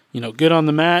 good on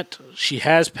the mat. She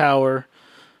has power,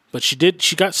 but she got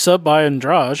subbed by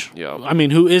Andrade. Yeah. I mean,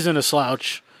 who isn't a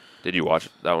slouch. Did you watch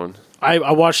that one?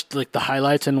 I watched like the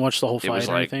highlights and watched the whole fight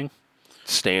or anything.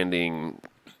 Standing,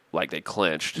 like they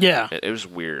clinched. Yeah. It was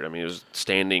weird. I mean, it was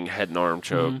standing head and arm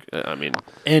choke. Mm-hmm. I mean,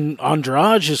 and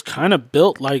Andrade is kind of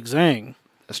built like Zhang.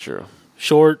 That's true.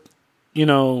 Short,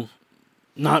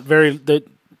 not very.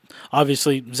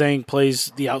 Obviously, Zhang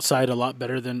plays the outside a lot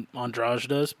better than Andrade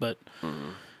does, but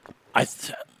I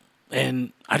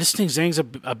just think Zhang's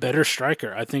a better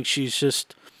striker. I think she's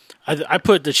just. I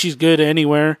put that she's good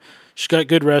anywhere. She's got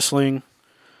good wrestling.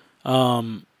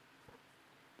 I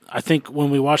think when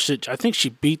we watched it, I think she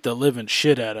beat the living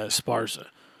shit out of Esparza.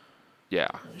 Yeah.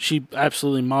 She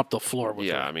absolutely mopped the floor with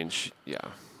her. Yeah, I mean,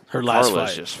 her last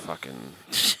Carla's fight. just fucking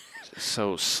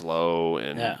so slow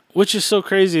and which is so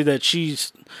crazy that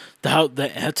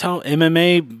that's how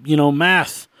MMA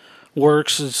math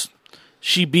works. Is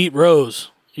she beat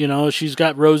Rose? She's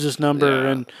got Rose's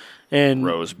number and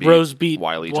Rose beat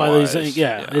Wiley twice.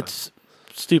 Yeah, it's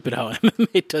stupid how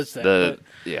MMA does that.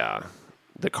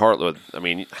 The Carla, I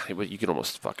mean, you could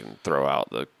almost fucking throw out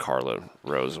the Carla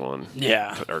Rose one.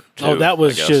 Yeah. Or two, that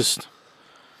was just.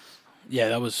 Yeah,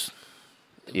 that was.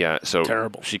 Yeah, so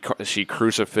terrible. She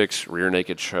crucifix rear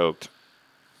naked choked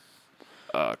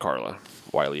Carla.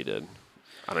 Wiley did.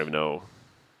 I don't even know.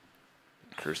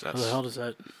 How the hell does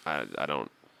that? I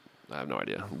have no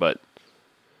idea, but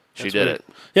she did it.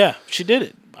 Yeah, she did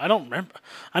it. I don't remember.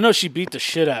 I know she beat the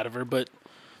shit out of her, but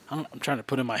I'm trying to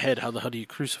put in my head how the hell do you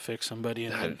crucifix somebody?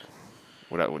 And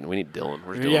we need Dylan.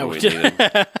 Where's Dylan? We need him.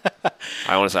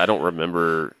 I honestly, I don't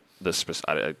remember the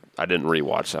I didn't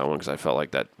rewatch that one because I felt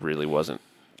like that really wasn't.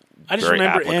 I just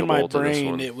remember in my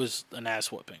brain it was an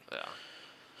ass whooping. Yeah.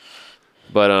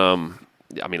 But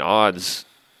I mean, odds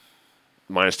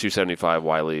minus 275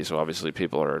 Wiley. So obviously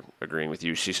people are agreeing with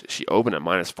you. She opened at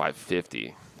minus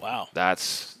 550. Wow,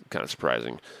 that's kind of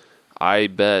surprising. I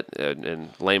bet, and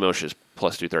Lemos is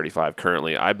plus 235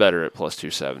 currently. I bet her at plus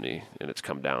 270, and it's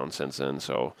come down since then.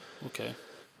 So okay,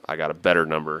 I got a better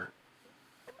number.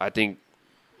 I think,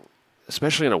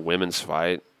 especially in a women's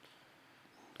fight,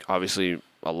 obviously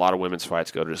a lot of women's fights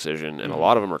go to decision, and a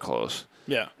lot of them are close.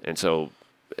 Yeah. And so,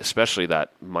 especially that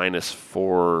 -4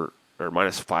 or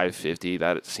minus 550,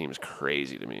 that seems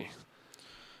crazy to me.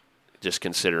 Just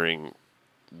considering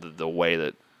the way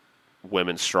that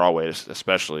women's strawweight,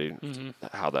 especially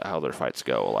how their fights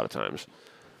go a lot of times.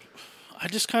 I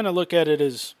just kind of look at it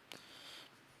as,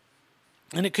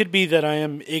 and it could be that I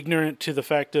am ignorant to the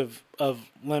fact of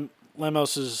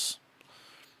Lemos's,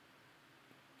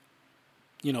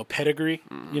 pedigree.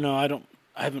 I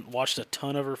haven't watched a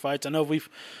ton of her fights. I know we've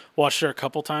watched her a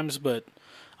couple times, but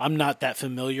I'm not that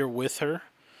familiar with her.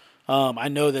 I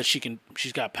know that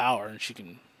she's got power and she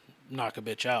can knock a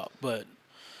bitch out, but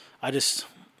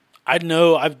I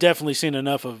know I've definitely seen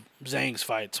enough of Zhang's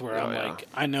fights where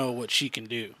I know what she can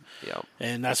do. Yeah.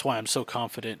 And that's why I'm so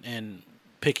confident in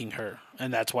picking her,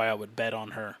 and that's why I would bet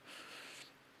on her.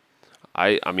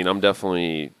 I mean, I'm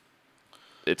definitely,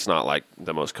 it's not like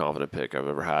the most confident pick I've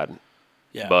ever had.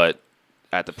 Yeah. But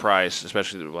at the price,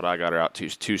 especially what I got her out to,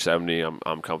 270,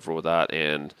 I'm comfortable with that.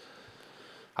 And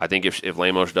I think if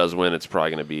Lemos does win, it's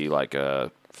probably going to be like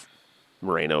a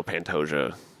Moreno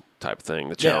Pantoja type thing.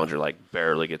 The challenger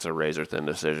barely gets a razor thin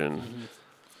decision.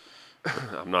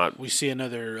 Mm-hmm. I'm not. We see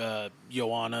another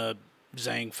Joanna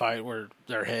Zhang fight where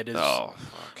their head is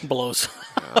blows.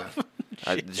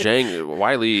 Zhang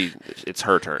Wiley, it's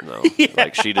her turn though. Yeah.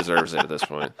 Like she deserves it at this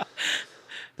point.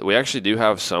 We actually do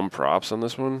have some props on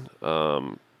this one.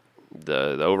 The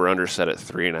over under set at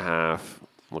 3.5.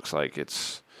 Looks like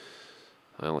it's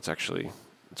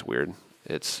weird.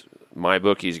 It's my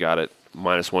bookie's got it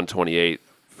minus 128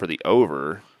 for the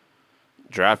over.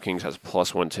 DraftKings has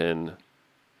plus 110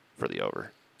 for the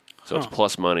over. So it's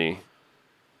plus money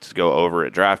to go over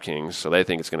at DraftKings. So they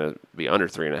think it's going to be under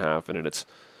 3.5, and then it's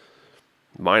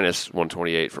minus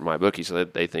 128 for my bookie. So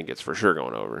they think it's for sure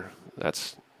going over.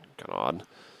 That's kind of odd.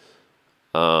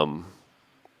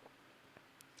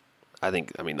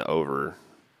 The over.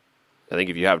 I think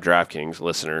if you have DraftKings,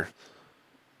 listener,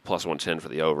 plus 110 for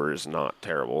the over is not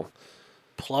terrible.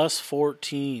 Plus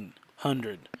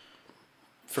 1,400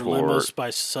 for Lemos by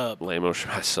sub. Lemos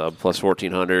by sub, plus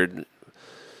 1,400.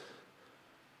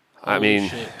 I mean,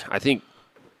 shit. I think.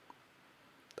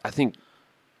 I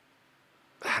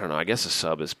don't know. I guess a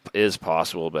sub is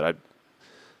possible, but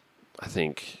I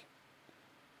think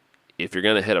if you're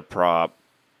going to hit a prop,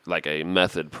 like a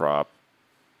method prop,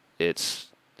 it's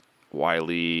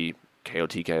Wiley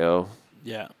KO.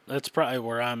 Yeah, that's probably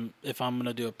where if I'm going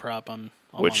to do a prop,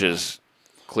 Which is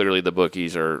clearly the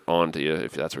bookies are on to you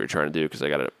if that's what you're trying to do, because they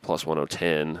got it at plus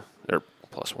 110, or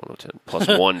plus 110, plus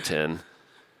 110.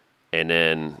 And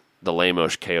then the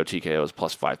Lemos KO is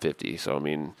plus 550. So, I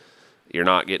mean, you're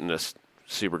not getting a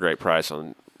super great price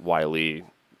on Wiley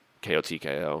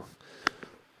KO.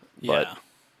 Yeah.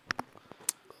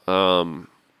 But,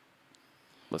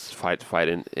 let's fight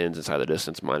ends inside the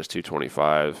distance, minus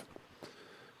 225.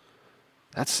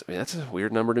 That's a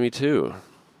weird number to me too.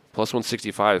 Plus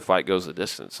 165, fight goes the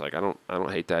distance. Like I don't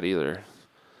hate that either.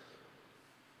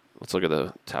 Let's look at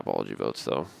the Tapology votes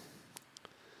though.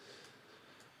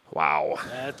 Wow,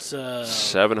 that's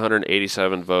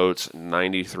 787 votes,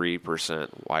 93%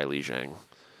 Wiley Zhang,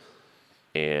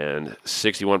 and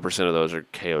 61% of those are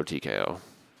KO.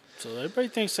 So everybody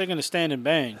thinks they're going to stand and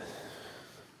bang.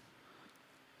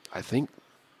 I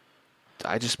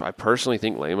personally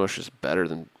think Lemos is better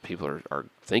than people are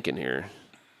thinking here.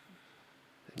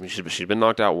 I mean, she's been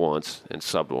knocked out once and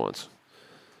subbed once.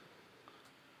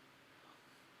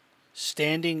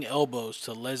 Standing elbows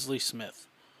to Leslie Smith.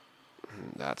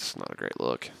 That's not a great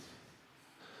look.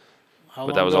 How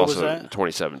but long that was ago also was that?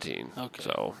 2017. Okay.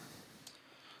 So, well,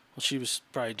 she was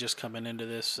probably just coming into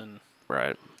this and.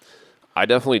 Right. I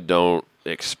definitely don't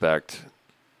expect.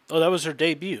 Oh, that was her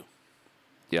debut.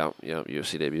 Yeah,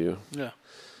 UFC debut. Yeah.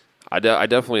 I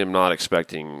definitely am not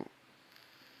expecting,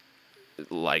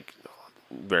 like,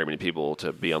 very many people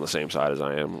to be on the same side as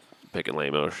I am picking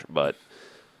Lemos, but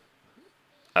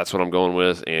that's what I'm going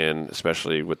with, and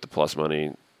especially with the plus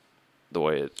money, the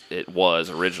way it was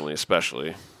originally,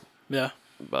 especially. Yeah.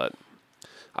 But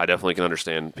I definitely can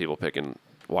understand people picking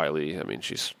Wiley. I mean,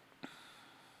 she's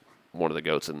one of the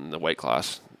GOATs in the weight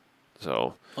class.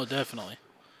 So. Oh, definitely.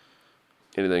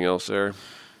 Anything else there?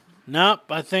 Nope,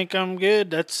 I think I'm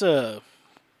good. That's kind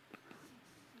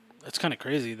of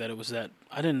crazy that it was that.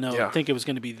 I didn't know. Yeah. I think it was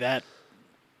going to be that.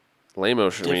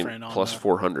 Lemos, I mean, plus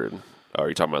 400. Oh, are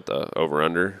you talking about the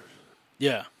over-under?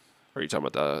 Yeah. Or are you talking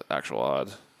about the actual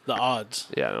odds? The odds.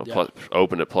 Yeah, no. Yeah.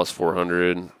 Opened at plus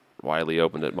 400. Wiley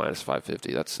opened at minus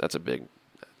 550. That's a big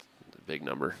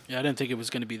number. Yeah, I didn't think it was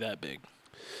going to be that big.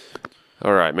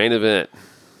 All right, main event.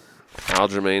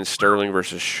 Aljamain Sterling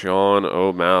versus Sean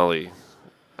O'Malley.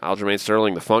 Aljamain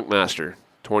Sterling, the Funk Master,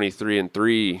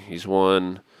 23-3. He's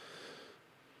won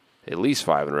at least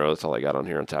 5 in a row. That's all I got on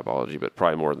here on Tapology, but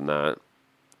probably more than that.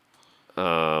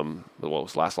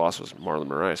 His last loss was Marlon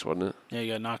Moraes, wasn't it? Yeah, he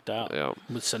got knocked out. Yeah.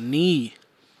 With a knee.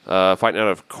 Fighting out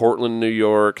of Cortland, New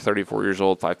York, 34 years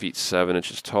old, 5 feet 7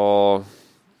 inches tall.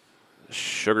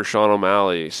 Sugar Sean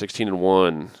O'Malley,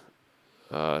 16-1.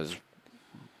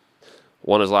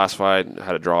 Won his last fight,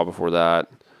 had a draw before that.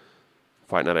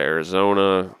 Fighting out of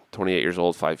Arizona, 28 years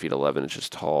old, 5 feet 11 inches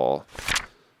tall.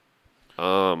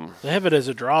 They have it as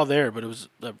a draw there, but it was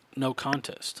no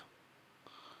contest.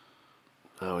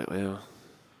 Oh, yeah.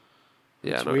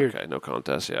 Yeah, weird. Okay, no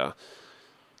contest, yeah.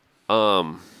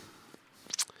 I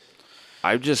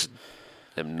just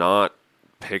am not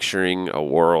picturing a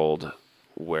world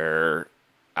where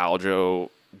Aljo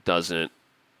doesn't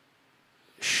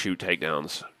shoot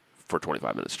takedowns for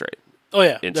 25 minutes straight. Oh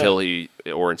yeah, until he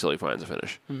finds a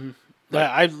finish. Mm-hmm.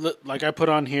 I put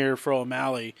on here for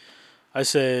O'Malley. I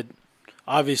said,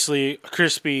 obviously,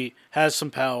 Crispy has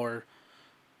some power,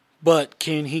 but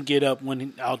can he get up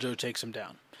when Aljo takes him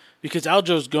down? Because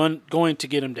Aljo's going to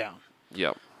get him down.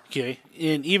 Yep. Okay,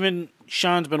 and even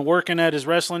Sean's been working at his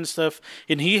wrestling stuff,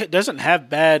 and he doesn't have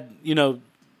bad.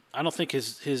 I don't think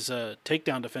his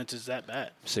takedown defense is that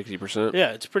bad. 60%.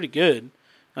 Yeah, it's pretty good.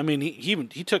 I mean,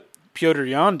 he took Piotr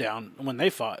Jan down when they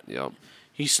fought. Yep.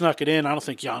 He snuck it in. I don't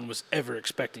think Jan was ever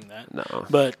expecting that. No.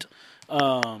 But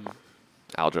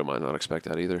Aljo might not expect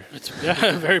that either. It's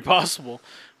very possible.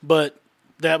 But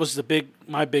that was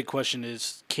my big question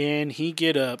is, can he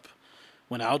get up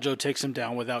when Aljo takes him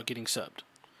down without getting subbed?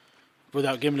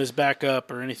 Without giving his back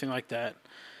up or anything like that.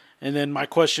 And then my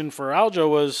question for Aljo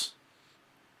was,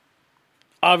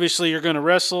 obviously you're going to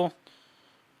wrestle.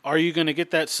 Are you going to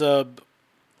get that sub?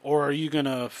 Or are you going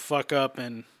to fuck up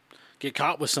and get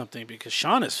caught with something? Because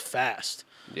Sean is fast.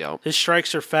 Yep. His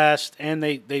strikes are fast, and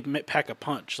they pack a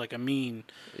punch, like a mean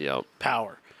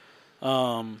power.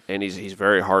 And he's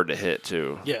very hard to hit,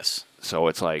 too. Yes. So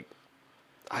it's like,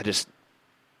 I don't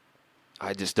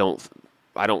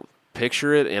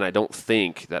picture it, and I don't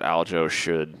think that Aljo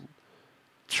should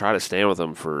try to stand with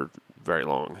him for very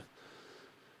long.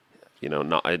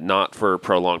 Not for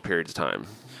prolonged periods of time.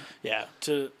 Yeah.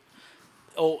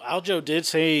 Aljo did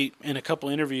say in a couple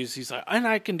interviews, he's like, and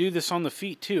I can do this on the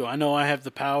feet too. I know I have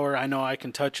the power. I know I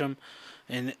can touch him.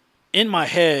 And in my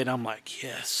head, I'm like,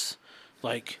 yes,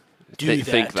 like do that.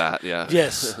 Think that, yeah.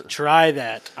 Yes, try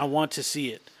that. I want to see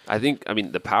it. I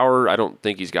mean, the power, I don't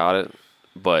think he's got it,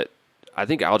 but I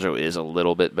think Aljo is a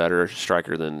little bit better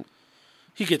striker than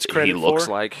he gets credit. He looks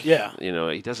like. Yeah, you know,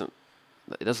 it doesn't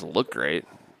look great,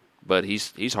 but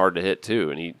he's hard to hit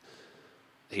too, and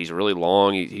he's really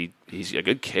long. He's a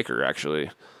good kicker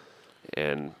actually,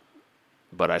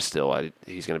 but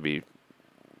he's going to be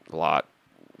a lot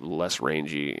less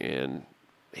rangy, and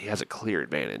he has a clear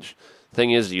advantage.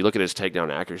 Thing is, you look at his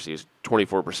takedown accuracy; it's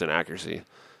 24% accuracy,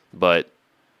 but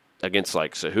against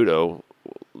like Cejudo,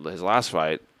 his last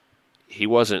fight, he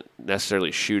wasn't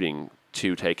necessarily shooting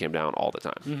to take him down all the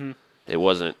time. Mm-hmm. It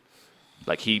wasn't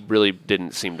like he really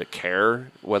didn't seem to care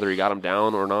whether he got him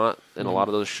down or not in a lot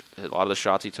of the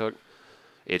shots he took.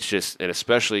 It's just, and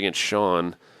especially against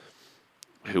Sean,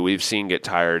 who we've seen get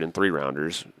tired in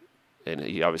 3-rounders, and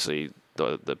he obviously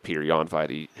the Peter Yan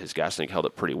fight, his gas tank held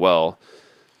it pretty well.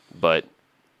 But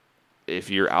if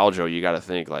you're Aljo, you got to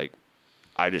think like,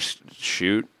 I just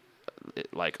shoot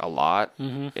like a lot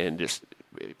and just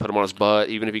put him on his butt,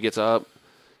 even if he gets up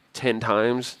 10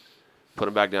 times, put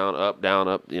him back down, up,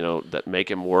 that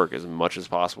make him work as much as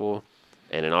possible,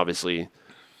 and then obviously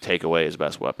take away his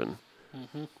best weapon.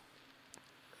 Mm-hmm.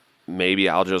 Maybe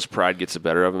Aljo's pride gets the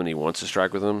better of him and he wants to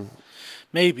strike with him.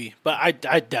 Maybe, but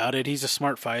I doubt it. He's a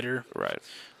smart fighter. Right.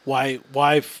 Why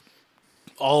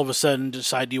all of a sudden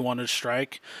decide you want to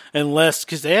strike? Unless,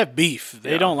 because they have beef.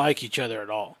 They don't like each other at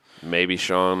all. Maybe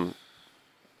Sean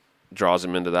draws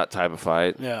him into that type of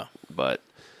fight. Yeah. But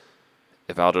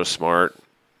if Aljo's smart,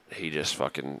 he just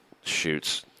fucking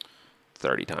shoots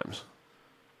 30 times.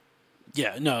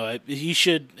 Yeah, no, he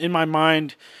should. In my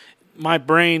mind, my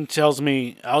brain tells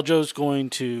me Aljo's going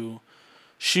to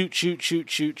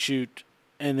shoot,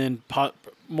 and then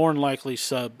more than likely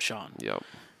sub Sean. Yep.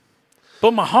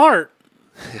 But my heart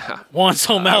wants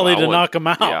O'Malley to knock him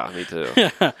out. Yeah, me too.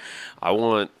 I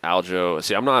want Aljo.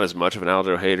 See, I'm not as much of an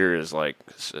Aljo hater as like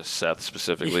Seth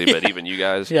specifically, but even you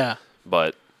guys. Yeah.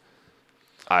 But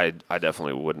I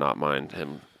definitely would not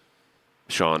mind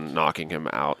Sean knocking him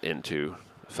out into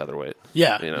featherweight.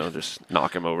 Yeah. Just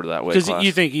knock him over to that weight class. Because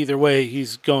you think either way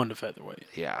he's going to featherweight.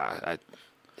 Yeah,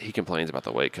 he complains about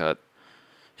the weight cut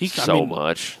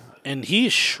much. And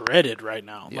he's shredded right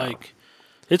now. Yeah. Like,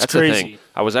 it's That's crazy. The thing.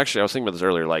 I was thinking about this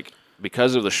earlier, like,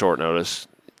 because of the short notice,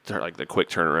 like the quick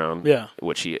turnaround,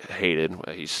 which he hated.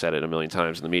 He said it a million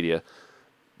times in the media.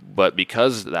 But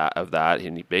because of that,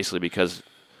 and because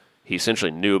he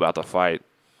essentially knew about the fight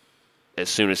as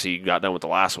soon as he got done with the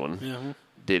last one,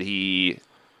 did he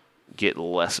get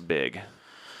less big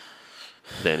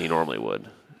than he normally would?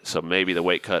 So maybe the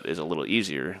weight cut is a little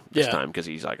easier this time because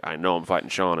he's like, I know I'm fighting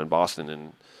Sean in Boston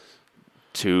in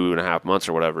 2.5 months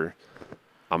or whatever.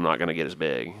 I'm not going to get as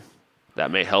big. That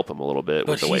may help him a little bit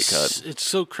with the weight cut. It's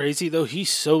so crazy though. He's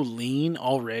so lean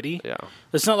already. Yeah,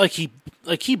 it's not like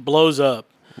he blows up.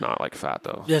 Not like fat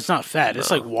though. Yeah, it's not fat. No.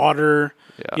 It's like water.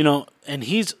 Yeah. And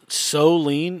he's so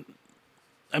lean.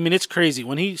 I mean, it's crazy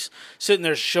when he's sitting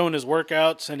there showing his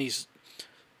workouts and he's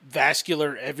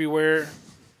vascular everywhere.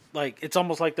 Like, it's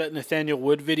almost like that Nathaniel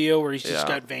Wood video where he's just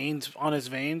got veins on his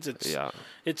veins.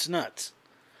 It's nuts.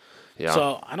 Yeah.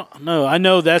 So I don't know. I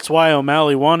know that's why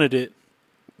O'Malley wanted it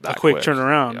that a quick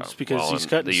turnaround. It's because he's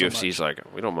cutting the so UFC's much.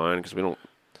 like, we don't mind because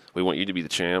we want you to be the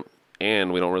champ,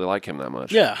 and we don't really like him that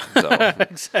much. Yeah. So,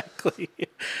 exactly.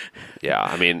 Yeah,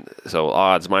 I mean, so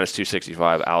odds minus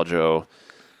 265. Aljo.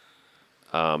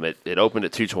 It opened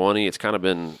at 220. It's kind of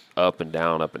been up and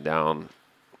down, up and down.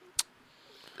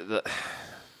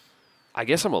 I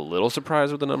guess I'm a little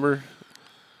surprised with the number,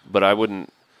 but I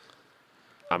wouldn't.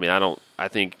 I mean, I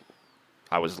think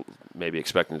I was maybe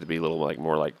expecting it to be a little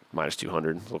more like minus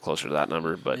 200, a little closer to that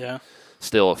number, but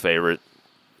still a favorite,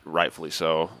 rightfully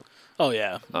so. Oh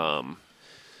yeah.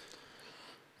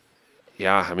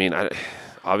 Yeah, I mean,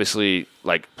 obviously,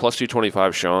 like plus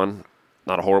 225, Sean,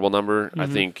 not a horrible number. Mm-hmm. I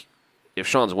think if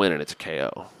Sean's winning, it's a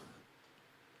KO.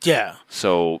 Yeah.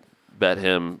 So bet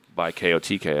him by KO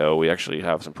TKO. We actually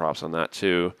have some props on that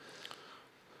too.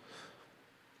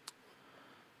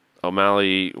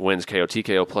 O'Malley wins KO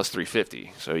TKO plus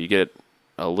 350. So you get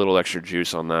a little extra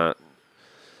juice on that.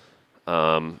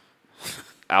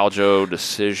 Aljo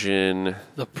decision.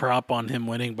 The prop on him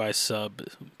winning by sub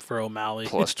for O'Malley.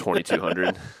 Plus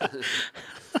 2,200.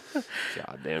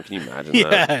 God damn, can you imagine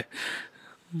that?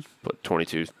 Put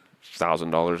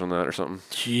 $22,000 on that or something.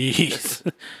 Jeez.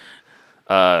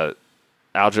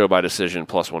 Aljo by decision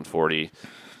plus 140.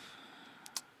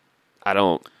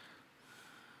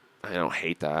 I don't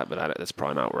hate that, but that's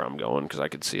probably not where I'm going because I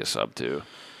could see a sub too.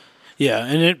 Yeah,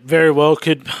 and it very well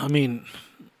could. I mean,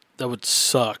 that would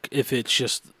suck if it's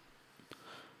just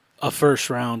a first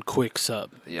round quick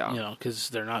sub. Yeah. Because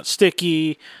they're not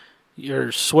sticky.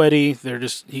 You're sweaty.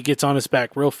 He gets on his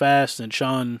back real fast, and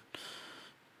Sean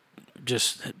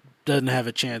just doesn't have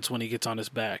a chance when he gets on his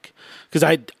back.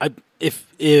 Because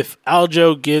if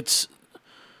Aljo gets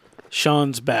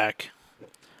Sean's back,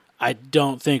 I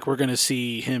don't think we're going to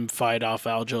see him fight off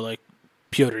Aljo like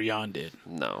Petr Yan did.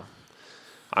 No.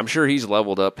 I'm sure he's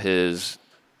leveled up his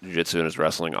jiu-jitsu and his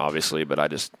wrestling, obviously, but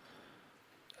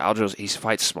he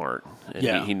fights smart. And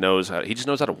yeah. He just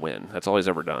knows how to win. That's all he's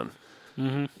ever done.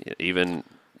 Mm-hmm. Even,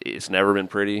 it's never been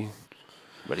pretty,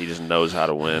 but he just knows how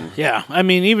to win. Yeah. I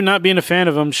mean, even not being a fan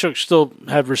of him, still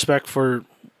have respect for,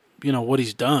 what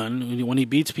he's done. When he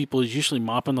beats people, he's usually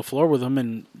mopping the floor with them,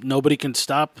 and nobody can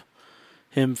stop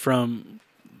him from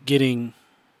getting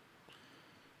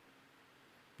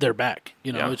their back.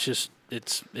 It's just,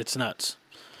 it's nuts.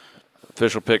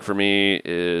 Official pick for me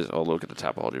is, I'll look at the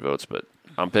Tapology votes, but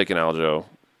I'm picking Aljo.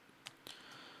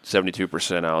 72%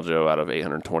 Aljo out of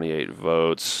 828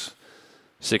 votes.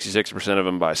 66% of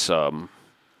them by sub.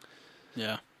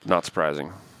 Yeah. Not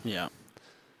surprising. Yeah.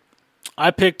 I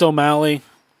picked O'Malley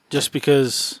just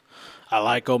because I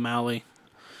like O'Malley.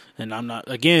 And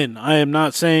I am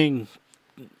not saying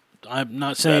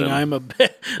I'm a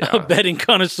betting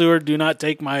connoisseur. Do not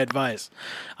take my advice.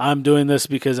 I'm doing this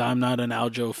because I'm not an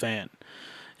Aljo fan.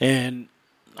 And,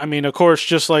 I mean, of course,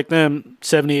 just like them,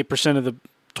 78% of the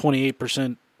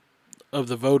 28% of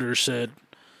the voters said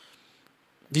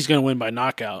he's going to win by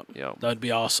knockout. Yeah. That'd be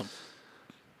awesome.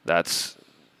 That's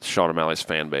Sean O'Malley's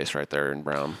fan base right there in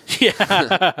Brown.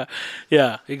 Yeah.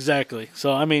 Yeah, exactly.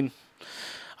 So, I mean,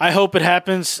 I hope it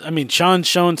happens. I mean, Sean's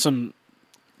shown some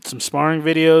sparring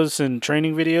videos and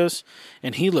training videos,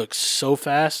 and he looks so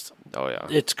fast. Oh, yeah.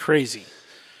 It's crazy.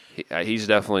 He's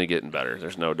definitely getting better.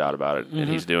 There's no doubt about it. Mm-hmm. And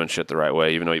he's doing shit the right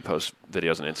way, even though he posts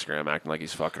videos on Instagram acting like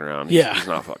he's fucking around. He's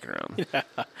not fucking around. Yeah.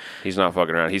 He's not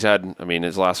fucking around.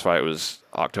 His last fight was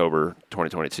October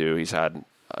 2022. He's had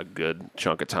a good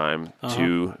chunk of time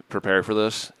to prepare for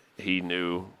this. He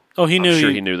knew. Oh, he knew. I'm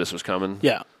sure he knew this was coming.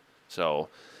 Yeah. So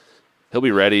he'll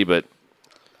be ready, but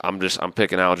I'm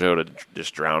picking Aljo to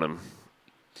just drown him.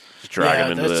 Just drag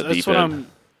him into the deep end. That's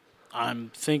what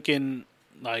I'm thinking,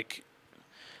 like,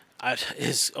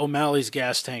 is O'Malley's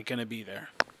gas tank going to be there?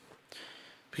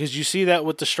 Because you see that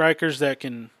with the strikers that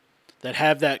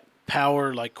have that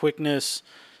power, like quickness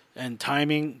and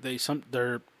timing.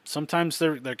 Sometimes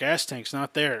their gas tank's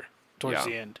not there towards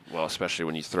the end. Well, especially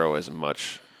when you throw as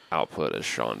much output as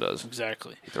Sean does.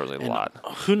 Exactly. He throws a lot.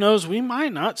 Who knows? We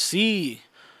might not see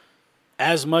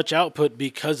as much output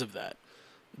because of that.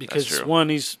 Because one,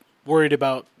 he's worried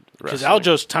about because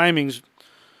Aljo's timings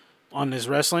on his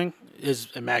wrestling is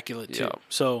immaculate too. Yeah.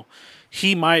 So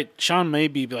Sean may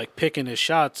be like picking his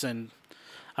shots, and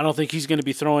I don't think he's going to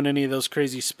be throwing any of those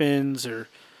crazy spins or,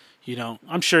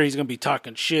 I'm sure he's going to be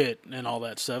talking shit and all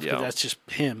that stuff because that's just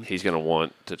him. He's going to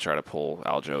want to try to pull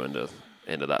Aljo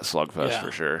into that slugfest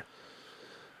for sure.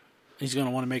 He's going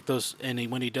to want to make those, and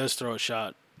when he does throw a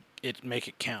shot, make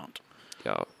it count.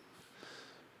 Yeah.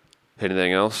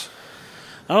 Anything else?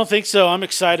 I don't think so. I'm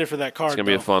excited for that card. It's going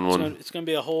to be a fun one. It's going to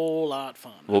be a whole lot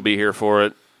fun. We'll be here for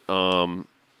it. We're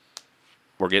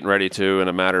getting ready to, in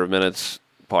a matter of minutes,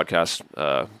 podcast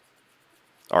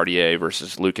RDA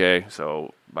versus Luque.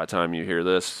 So by the time you hear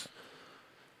this,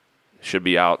 it should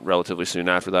be out relatively soon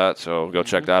after that. So go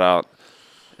check that out.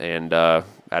 And at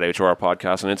HOR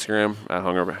Podcast on Instagram, at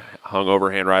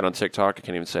Hungover Handwrite on TikTok. I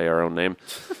can't even say our own name.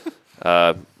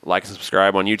 Like and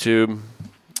subscribe on YouTube.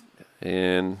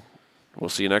 And we'll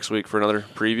see you next week for another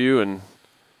preview and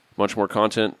much more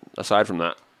content aside from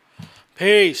that.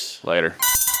 Peace. Later.